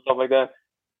samples and stuff like that,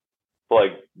 but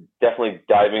like definitely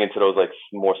diving into those like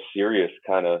more serious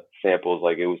kind of samples.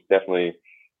 Like it was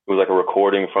like a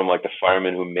recording from like the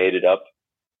firemen who made it up.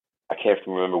 I can't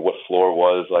remember what floor it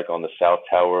was, like on the South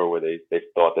Tower, where they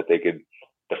thought that they could,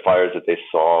 the fires that they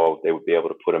saw, they would be able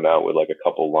to put them out with like a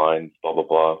couple lines, blah, blah,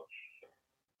 blah.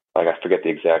 Like I forget the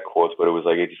exact quotes, but it was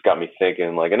like, it just got me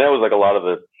thinking, like, and that was like a lot of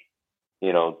the,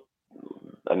 you know,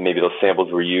 maybe those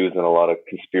samples were used in a lot of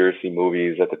conspiracy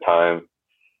movies at the time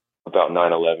about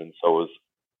 9/11. So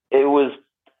it was,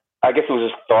 I guess it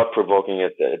was just thought provoking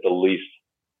at the least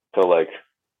to like,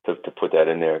 to put that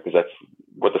in there, because that's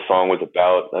what the song was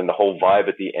about. And the whole vibe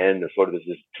at the end, sort of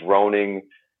this droning,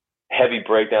 heavy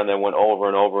breakdown that went over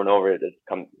and over and over. It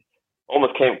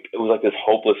was like this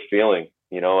hopeless feeling,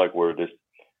 you know, like we're just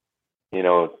you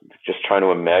know, just trying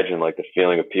to imagine like the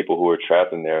feeling of people who were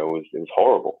trapped in there. It was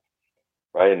horrible,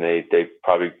 right? And they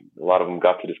probably, a lot of them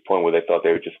got to this point where they thought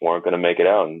they just weren't going to make it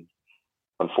out, and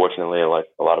unfortunately, like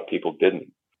a lot of people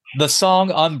didn't. The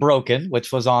song Unbroken,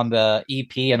 which was on the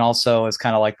EP and also is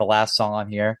kind of like the last song on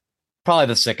here, probably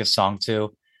the sickest song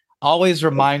too, always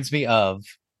reminds me of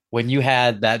when you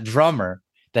had that drummer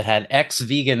that had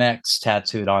Vegan X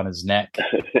tattooed on his neck.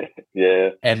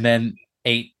 Yeah. And then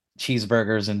ate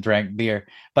cheeseburgers and drank beer.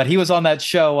 But he was on that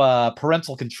show,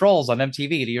 Parental Controls on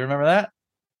MTV. Do you remember that?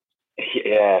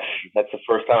 Yeah, that's the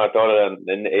first time I thought of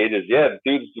that in the ages. Yeah,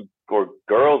 dudes or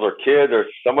girls or kids or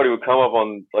somebody would come up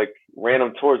on like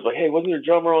random tours like, hey, wasn't your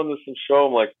drummer on this show?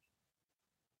 I'm like,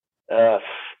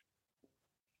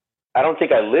 I don't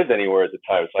think I lived anywhere at the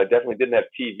time, so I definitely didn't have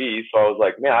TV. So I was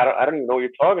like, man, I don't even know what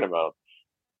you're talking about.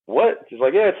 What? He's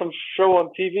like, yeah, it's some show on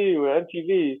TV or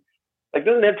MTV. Like,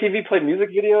 doesn't MTV play music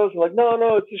videos? I'm like,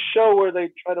 no, it's a show where they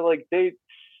try to like date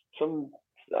some,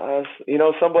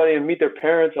 somebody and meet their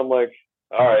parents. I'm like,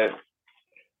 all right,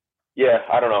 yeah,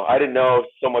 I don't know. I didn't know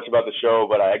so much about the show,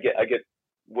 but I get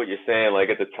what you're saying. Like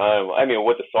at the time, I mean,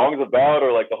 what the song's about,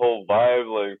 or like the whole vibe,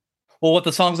 like. Well, what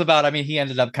the song's about? I mean, he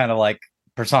ended up kind of like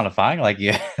personifying, like,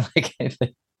 yeah, like.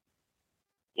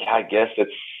 Yeah, I guess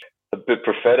it's a bit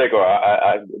prophetic, or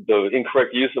the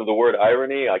incorrect use of the word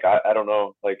irony. Like, I don't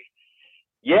know. Like,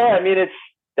 yeah, I mean,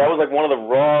 that was like one of the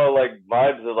raw like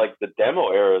vibes of like the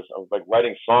demo eras of like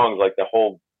writing songs. Like the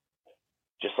whole,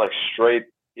 just like straight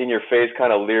in your face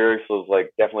kind of lyrics was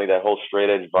like definitely that whole straight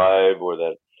edge vibe, or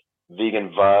that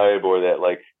vegan vibe, or that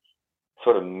like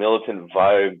sort of militant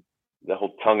vibe, the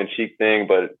whole tongue in cheek thing,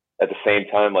 but at the same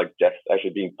time, like just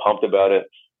actually being pumped about it.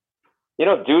 You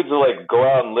know, dudes will like go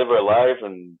out and live their life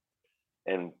and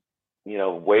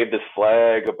wave this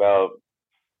flag about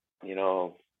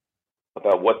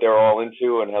what they're all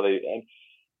into and how they. And,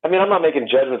 I mean, I'm not making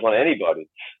judgments on anybody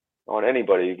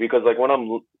because like when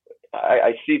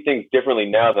I see things differently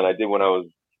now than I did when I was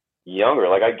younger.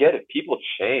 Like I get it, people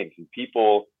change, and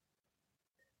people.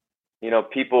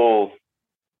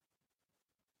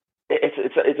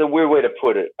 It's a weird way to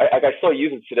put it. I saw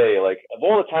Youth of Today. Like of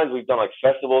all the times we've done like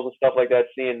festivals and stuff like that,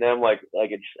 seeing them I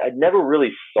never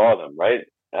really saw them. Right,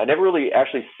 I never really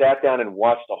actually sat down and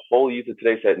watched the whole Youth of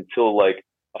Today set until like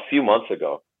a few months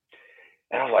ago,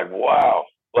 and I was like, wow.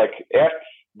 Like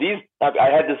I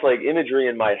had this like imagery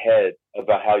in my head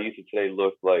about how Youth of Today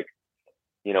looked like,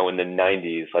 in the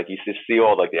 90s. Like you used to see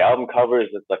all like the album covers.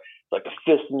 It's like the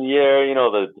fist in the air,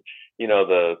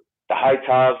 the high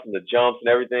tops and the jumps and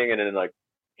everything. And then like,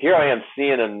 here I am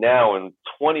seeing them now in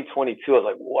 2022. I was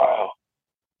like, wow.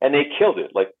 And they killed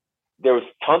it. Like there was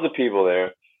tons of people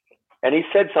there. And he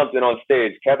said something on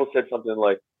stage. Capital said something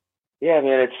like, yeah,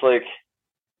 man, it's like,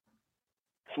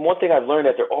 one thing I've learned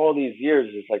after all these years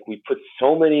is like, we put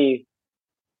so many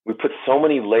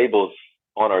labels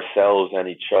on ourselves and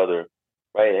each other.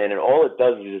 Right. And all it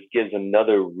does is just gives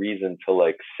another reason to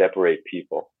like separate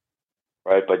people.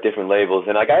 Right, by different labels.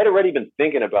 And like I had already been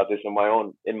thinking about this in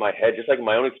my head, just like in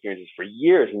my own experiences for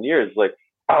years and years. Like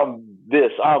I'm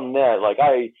this, I'm that. Like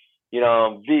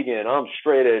I'm vegan, I'm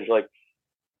straight edge. Like,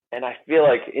 and I feel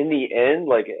like in the end,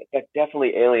 like that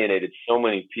definitely alienated so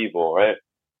many people. Right,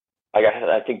 like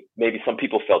I think maybe some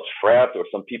people felt trapped, or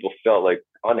some people felt like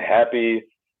unhappy,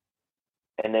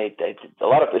 and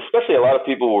especially a lot of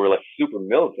people who were like super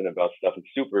militant about stuff and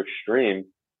super extreme.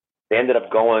 They ended up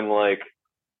going like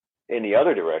in the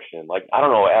other direction, like I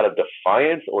don't know, out of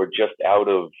defiance or just out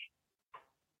of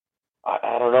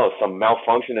I don't know, some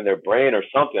malfunction in their brain or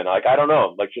something. Like I don't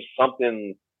know, like just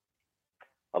something.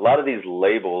 A lot of these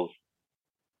labels,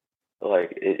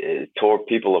 like it tore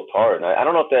people apart. And I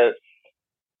don't know if that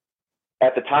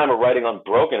at the time of writing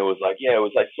Unbroken, it was like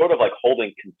sort of like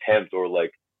holding contempt, or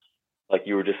like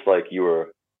you were just like you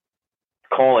were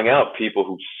calling out people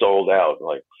who sold out.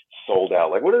 Like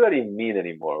what does that even mean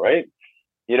anymore, right?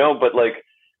 But like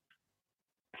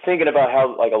thinking about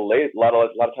how like a lot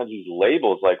of times these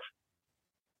labels like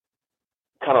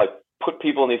kind of like put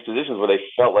people in these positions where they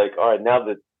felt like, all right, now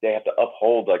that they have to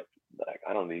uphold like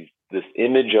I don't know, this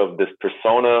image of this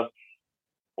persona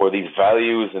or these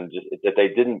values, and just that they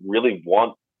didn't really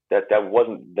want, that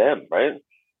wasn't them, right?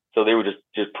 So they were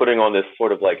just putting on this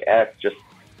sort of like act just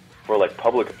for like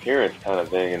public appearance kind of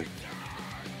thing. And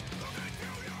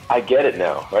I get it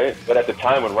now, right? But at the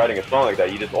time when writing a song like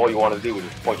that, all you want to do was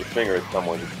just point your finger at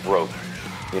someone who broke,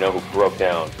 who broke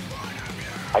down.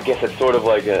 I guess it's sort of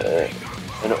like a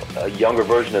younger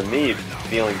version of me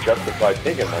feeling justified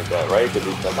thinking like that, right? Because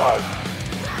it's like, oh,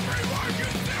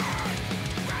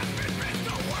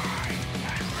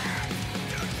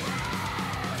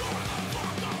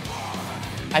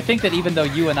 I think that even though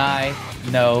you and I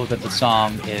know that the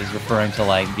song is referring to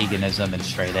like veganism and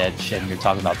straight edge, and you're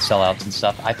talking about sellouts and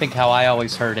stuff, I think how I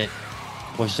always heard it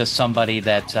was just somebody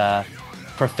that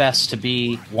professed to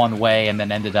be one way and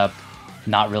then ended up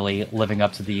not really living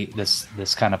up to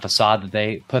this kind of facade that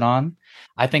they put on.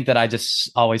 I think that I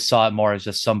just always saw it more as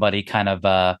just somebody kind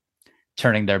of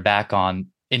turning their back on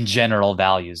in general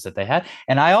values that they had.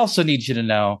 And I also need you to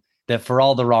know that for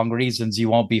all the wrong reasons, You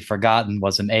Won't Be Forgotten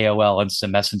was an AOL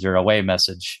Instant Messenger away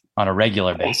message on a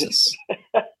regular basis.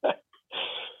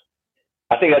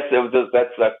 I think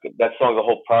that song's a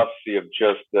whole prophecy of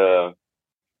just.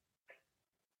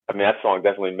 I mean, that song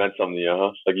definitely meant something to you,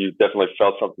 huh? Like you definitely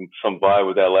felt some vibe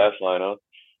with that last line, huh?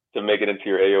 To make it into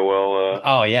your AOL.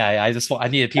 Oh yeah, I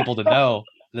needed people to know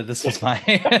that this was my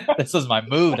this was my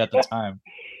mood at the time.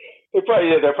 They're probably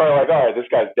like, all right, this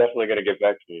guy's definitely gonna get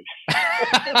back to me.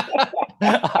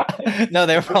 No,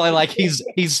 they were probably like,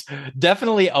 he's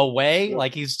definitely away,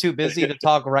 like he's too busy to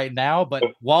talk right now. But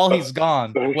while he's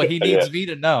gone, what he needs me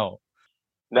to know.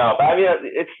 No, but I mean,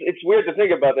 it's weird to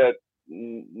think about that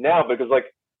now because like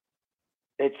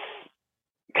it's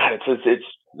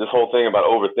this whole thing about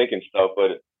overthinking stuff,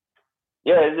 but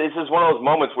yeah, it's just one of those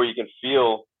moments where you can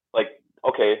feel like,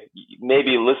 okay,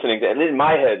 maybe listening to, and in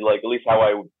my head, like at least how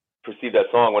I would perceive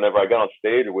that song whenever I got on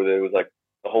stage with it, it was like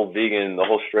the whole vegan, the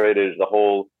whole straight edge, the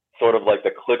whole sort of like the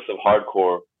clicks of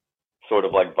hardcore sort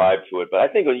of like vibe to it. But I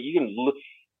think you can look,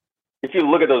 if you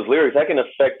look at those lyrics, that can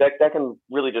affect, that can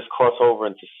really just cross over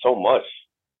into so much.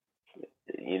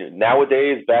 You know,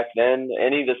 nowadays, back then,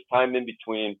 any of this time in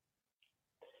between,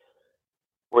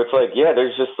 where it's like, yeah,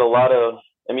 there's just a lot of,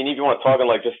 I mean, if you want to talk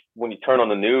like just when you turn on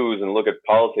the news and look at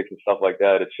politics and stuff like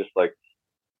that, it's just like,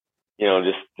 you know,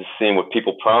 just seeing what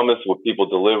people promise, what people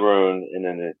deliver, and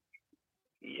then it,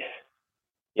 yeah.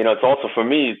 You know, it's also for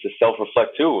me to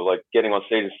self-reflect too, like getting on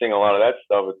stage and singing a lot of that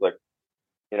stuff. It's like,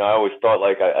 you know, I always thought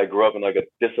like I grew up in like a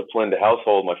disciplined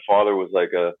household. My father was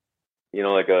like a, you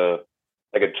know, like a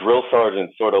drill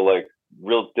sergeant, sort of like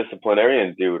real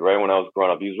disciplinarian dude, right? When I was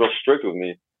growing up, he was real strict with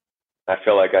me. I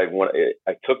felt like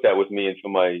I took that with me into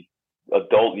my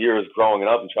adult years growing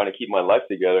up and trying to keep my life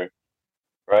together,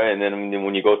 right? And then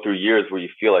when you go through years where you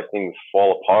feel like things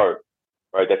fall apart,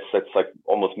 right? That's like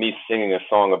almost me singing a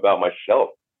song about myself,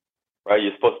 right?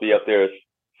 You're supposed to be up there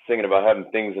singing about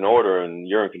having things in order and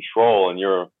you're in control and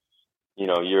you're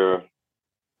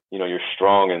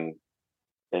strong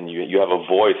and you have a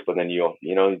voice, but then you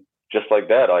know, just like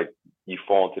that, like you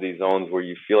fall into these zones where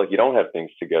you feel like you don't have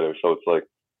things together. So it's like,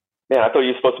 man, I thought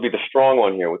you were supposed to be the strong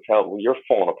one here. You're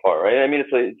falling apart, right? I mean,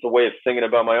 it's a way of singing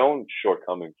about my own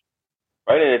shortcomings,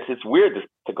 right? And it's weird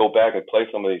to go back and play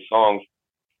some of these songs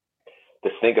to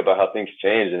think about how things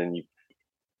change, and then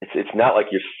it's not like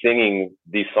you're singing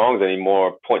these songs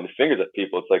anymore, pointing fingers at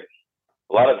people. It's like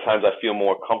a lot of times I feel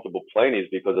more comfortable playing these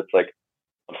because it's like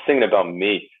I'm singing about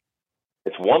me.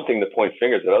 It's one thing to point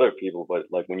fingers at other people, but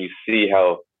like when you see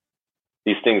how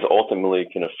these things ultimately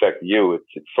can affect you,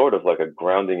 it's sort of like a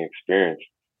grounding experience,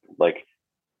 like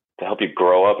to help you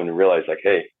grow up and realize like,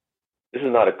 hey, this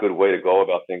is not a good way to go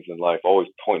about things in life, always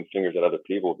pointing fingers at other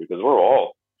people, because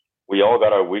we all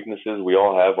got our weaknesses. We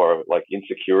all have our like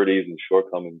insecurities and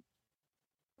shortcomings,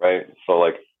 right? So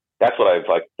like, that's what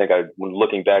when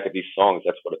looking back at these songs,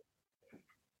 that's what,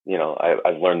 you know,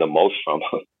 I've learned the most from.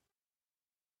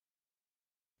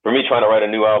 For me, trying to write a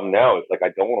new album now, it's like I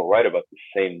don't want to write about the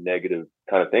same negative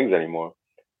kind of things anymore,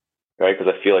 right?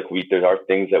 Because I feel like there are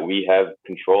things that we have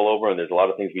control over, and there's a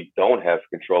lot of things we don't have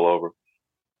control over,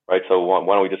 right? So why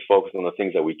don't we just focus on the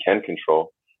things that we can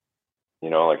control?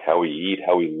 You know, like how we eat,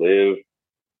 how we live,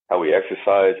 how we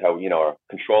exercise, how, you know, our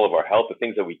control of our health, the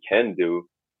things that we can do,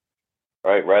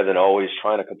 right? Rather than always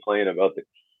trying to complain about the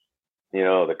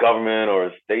government,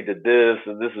 or they did this,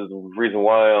 and this is the reason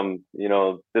why I'm, you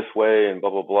know, this way, and blah,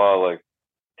 blah, blah. Like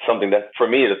something that for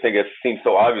me, the thing that seems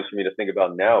so obvious for me to think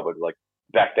about now, but like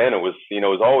back then it was, you know,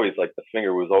 it was always like the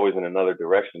finger was always in another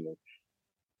direction.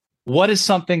 What is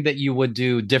something that you would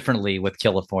do differently with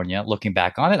California, looking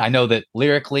back on it? I know that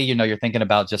lyrically, you know, you're thinking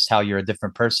about just how you're a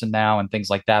different person now and things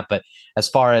like that. But as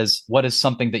far as what is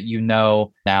something that you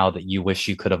know now that you wish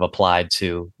you could have applied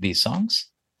to these songs?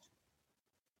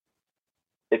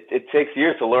 It takes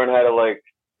years to learn how to like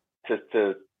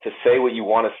to say what you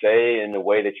want to say in the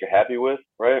way that you're happy with,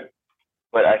 right?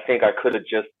 But I think I could have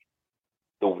just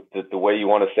the way you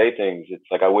want to say things. It's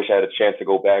like I wish I had a chance to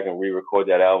go back and re-record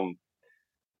that album,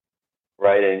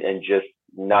 right? And just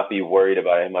not be worried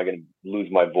about, am I going to lose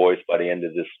my voice by the end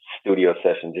of this studio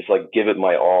session? Just like give it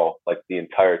my all, like the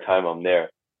entire time I'm there.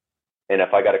 And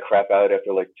if I got to crap out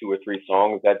after like 2 or 3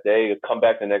 songs that day, come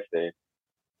back the next day.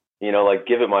 you know, like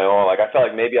give it my all. Like I felt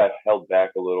like maybe I held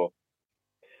back a little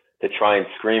to try and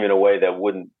scream in a way that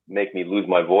wouldn't make me lose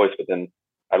my voice. But then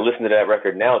I listen to that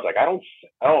record now. It's like I don't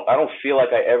feel like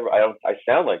I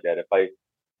sound like that.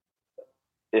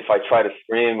 If I try to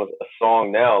scream a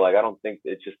song now, like I don't think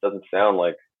it just doesn't sound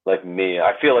like me.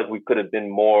 I feel like we could have been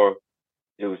more.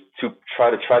 It was too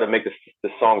try to make the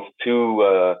songs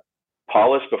too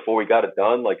polished before we got it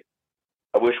done. Like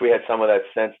I wish we had some of that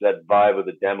sense, that vibe of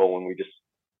the demo when we just,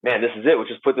 man, this is it. We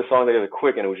just put the song together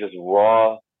quick, and it was just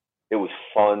raw. It was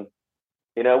fun.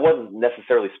 You know, it wasn't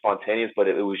necessarily spontaneous, but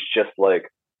it was just like,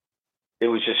 it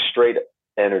was just straight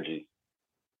energy.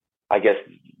 I guess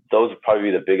those would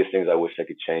probably be the biggest things I wish I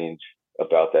could change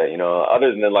about that. You know,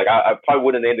 other than like, I probably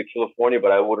wouldn't have named it California,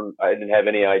 but I didn't have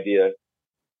any idea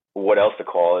what else to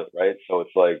call it. Right. So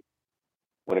it's like,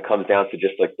 when it comes down to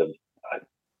just like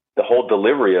the whole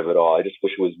delivery of it all, I just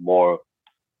wish it was more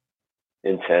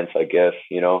intense, I guess,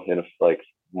 you know, and it's like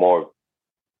more,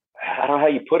 I don't know how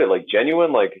you put it, like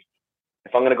genuine. Like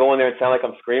if I'm going to go in there and sound like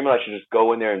I'm screaming, I should just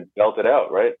go in there and belt it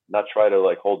out. Right. Not try to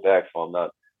like hold back. So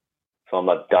I'm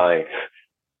not dying,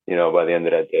 you know, by the end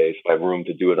of that day. So I have room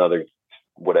to do another,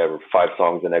 whatever, 5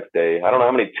 songs the next day. I don't know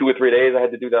how many, 2 or 3 days I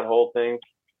had to do that whole thing.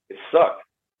 It sucked.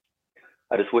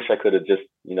 I just wish I could have just,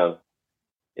 you know,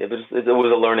 it was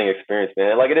a learning experience,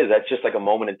 man. Like it is. That's just like a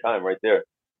moment in time right there.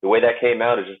 The way that came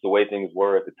out is just the way things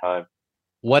were at the time.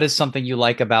 What is something you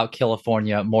like about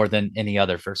California more than any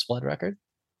other First Blood record?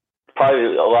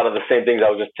 Probably a lot of the same things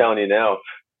I was just telling you now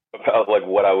about like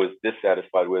what I was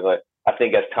dissatisfied with. Like I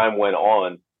think as time went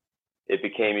on, it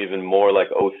became even more like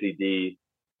OCD,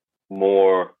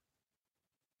 more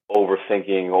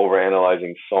overthinking,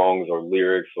 overanalyzing songs or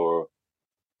lyrics, or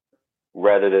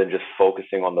rather than just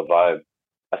focusing on the vibe.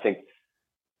 I think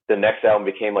the next album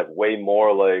became like way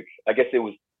more like, I guess it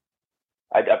was,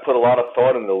 I put a lot of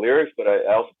thought in the lyrics, but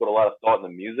I also put a lot of thought in the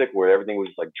music, where everything was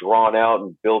like drawn out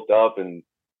and built up, and,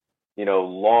 you know,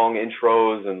 long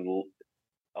intros, and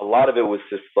a lot of it was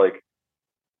just like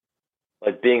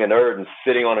being a nerd and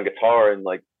sitting on a guitar and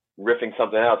like riffing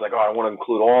something out. It's like, oh, I want to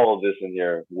include all of this in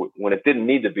here when it didn't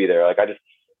need to be there. Like I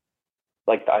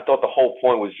thought the whole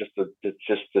point was just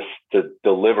to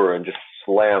deliver and just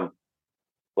slam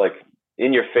like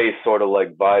in your face sort of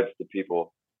like vibes to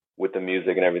people with the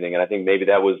music and everything. And I think maybe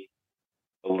that was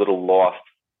a little lost.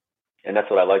 And that's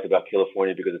what I liked about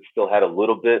California, because it still had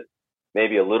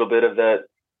maybe a little bit of that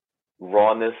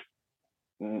rawness.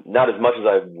 Not as much as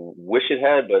I wish it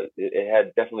had, but it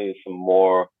had definitely some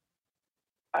more,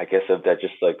 I guess, of that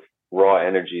just like raw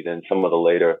energy than some of the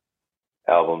later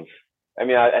albums. I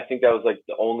mean, I think that was like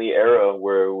the only era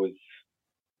where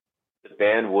the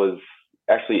band was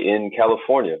actually in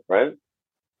California, right?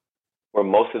 Where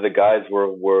most of the guys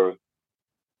were,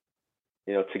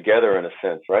 you know, together in a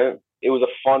sense, right? It was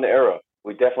a fun era.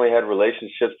 We definitely had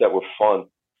relationships that were fun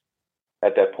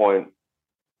at that point.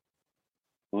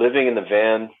 Living in the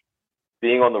van,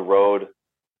 being on the road,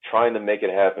 trying to make it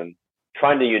happen,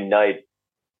 trying to unite,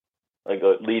 like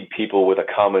lead people with a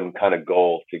common kind of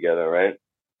goal together, right?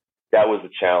 That was the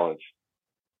challenge,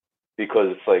 because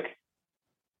it's like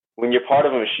when you're part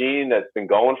of a machine that's been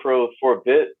going for a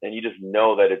bit, and you just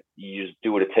know that you just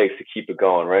do what it takes to keep it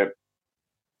going, right?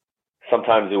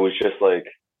 Sometimes it was just like,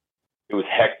 it was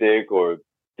hectic, or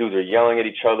dudes are yelling at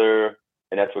each other,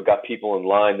 and that's what got people in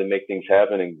line to make things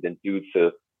happen, and then dudes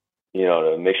to, you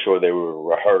know, to make sure they were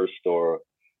rehearsed, or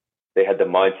they had the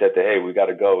mindset that, hey, we got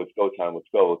to go, it's go time, let's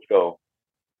go.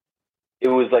 It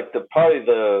was like probably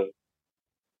the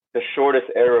shortest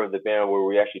era of the band where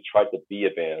we actually tried to be a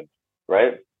band,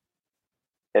 right?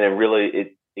 And it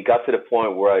really, it got to the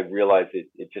point where I realized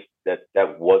it just,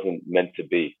 that wasn't meant to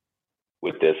be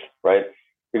with this, right?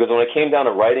 Because when it came down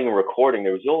to writing and recording,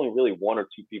 there was only really 1 or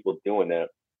 2 people doing that.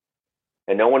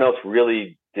 And no one else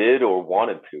really did or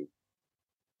wanted to,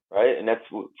 right? And that's,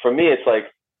 for me, it's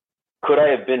like, could I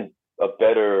have been a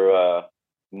better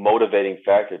motivating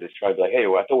factor to try to be like, hey,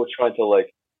 I thought we're trying to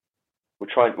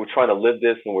live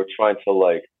this, and we're trying to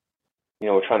like, you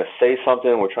know, we're trying to say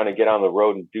something, we're trying to get on the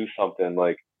road and do something,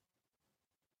 like,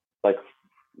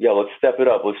 yeah, let's step it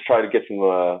up. Let's try to get some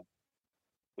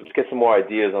more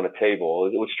ideas on the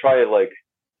table. Let's try to like,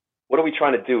 what are we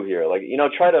trying to do here? Like, you know,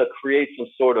 try to create some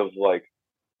sort of like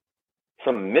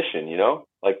some mission, you know,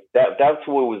 like that's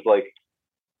what was like,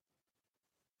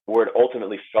 where it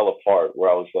ultimately fell apart, where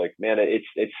I was like, man,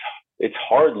 it's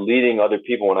hard leading other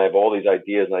people when I have all these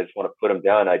ideas and I just want to put them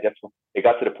down. It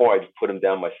got to the point where I just put them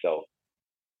down myself.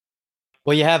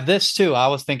 Well, you have this too. I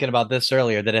was thinking about this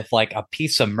earlier, that if like a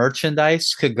piece of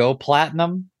merchandise could go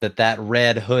platinum, that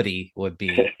red hoodie would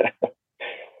be.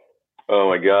 Oh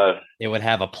my God. It would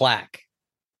have a plaque.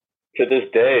 To this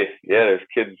day, yeah, there's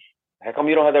kids. How come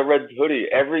you don't have that red hoodie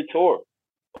every tour?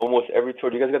 Almost every tour.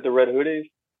 Do you guys got the red hoodies?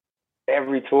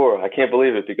 Every tour. I can't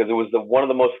believe it because it was one of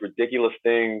the most ridiculous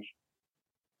things.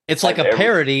 It's like a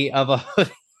parody of a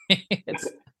hoodie. It's.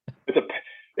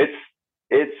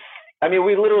 I mean,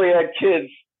 we literally had kids.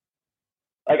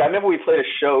 Like I remember we played a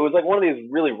show. It was like one of these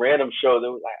really random shows. It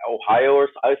was like Ohio or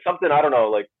something. I don't know.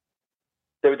 Like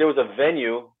there was a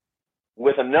venue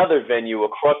with another venue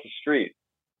across the street.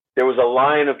 There was a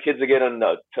line of kids to get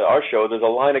to our show. There's a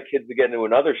line of kids to get into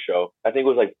another show. I think it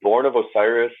was like Born of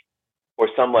Osiris or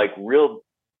some like real,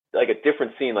 like a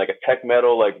different scene, like a tech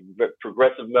metal, like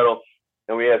progressive metal.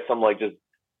 And we had some like just,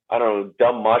 I don't know,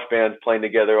 dumb mosh bands playing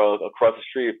together across the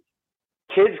street.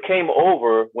 Kids came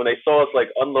over when they saw us like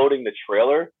unloading the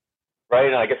trailer, right?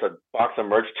 And I guess a box of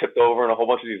merch tipped over and a whole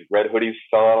bunch of these red hoodies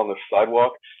fell out on the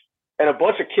sidewalk. And a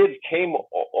bunch of kids came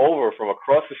over from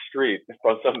across the street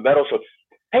from some metal show.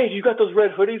 Hey, you got those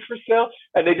red hoodies for sale?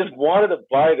 And they just wanted to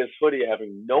buy this hoodie,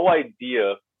 having no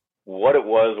idea what it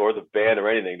was or the band or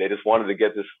anything. They just wanted to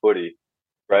get this hoodie,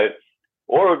 right?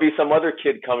 Or it would be some other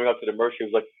kid coming up to the merch. He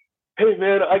was like, "Hey,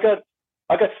 man, I got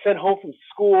sent home from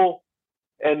school,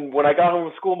 and when I got home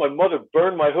from school, my mother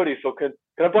burned my hoodie. So can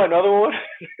I buy another one?"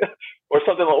 Or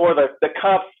something. Or the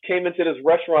cops came into this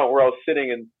restaurant where I was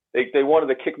sitting, and they wanted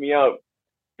to kick me out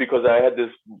because I had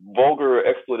this vulgar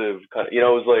expletive kind of. It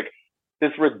was like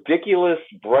this ridiculous,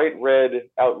 bright red,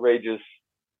 outrageous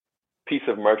piece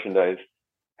of merchandise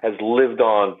has lived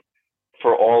on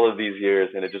for all of these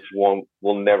years, and it just will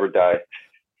never die.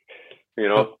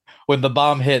 When the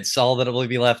bomb hits, all that will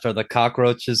be left are the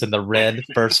cockroaches and the red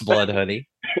First Blood hoodie.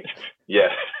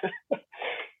 Yeah.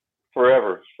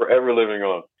 Forever living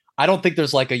on. I don't think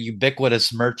there's like a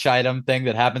ubiquitous merch item thing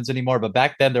that happens anymore, but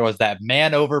back then there was that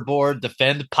Man Overboard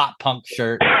Defend Pop Punk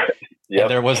shirt. Yep. And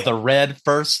there was the red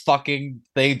first fucking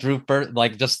they drew first,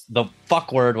 like just the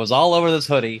fuck word was all over this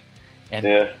hoodie,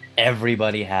 and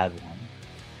everybody had one.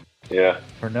 Yeah.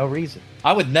 For no reason.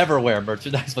 I would never wear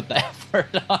merchandise with the F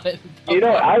word on it.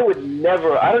 I would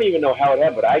never. I don't even know how it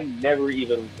happened, but I never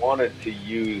even wanted to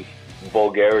use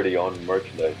vulgarity on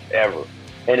merchandise ever,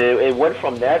 and it went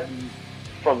from that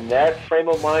frame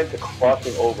of mind to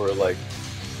crossing over. Like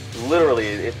literally,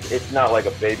 it's not like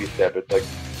a baby step. It's like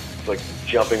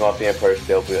jumping off the Empire State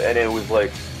Building, and it was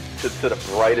like to the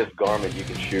brightest garment you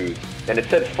can choose, and it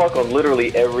said "fuck" on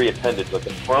literally every appendage, like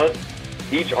the front,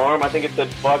 each arm. I think it said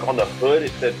 "fuck" on the hood.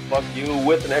 It said "fuck you"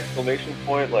 with an exclamation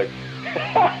point. Like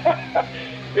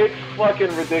it's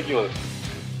fucking ridiculous.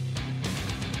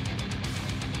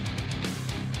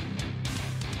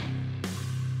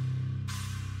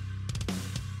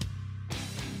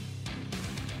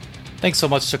 Thanks so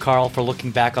much to Carl for looking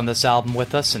back on this album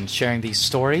with us and sharing these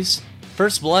stories.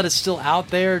 First Blood is still out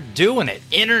there doing it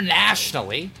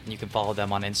internationally. You can follow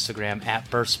them on Instagram at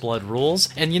First Blood Rules.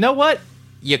 And you know what?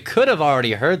 You could have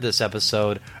already heard this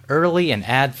episode early and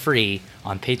ad-free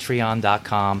on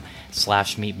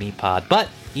patreon.com/meetmepod. But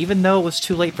even though it was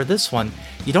too late for this one,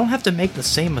 you don't have to make the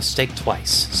same mistake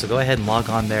twice. So go ahead and log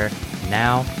on there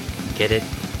now. Get it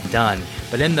done.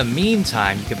 But in the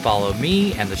meantime, you can follow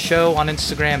me and the show on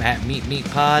Instagram at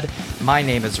MeetMeetPod. My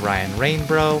name is Ryan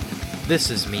Rainbro. This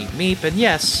is Meet Meep, and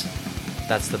yes,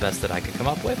 that's the best that I could come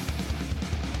up with.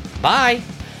 Bye!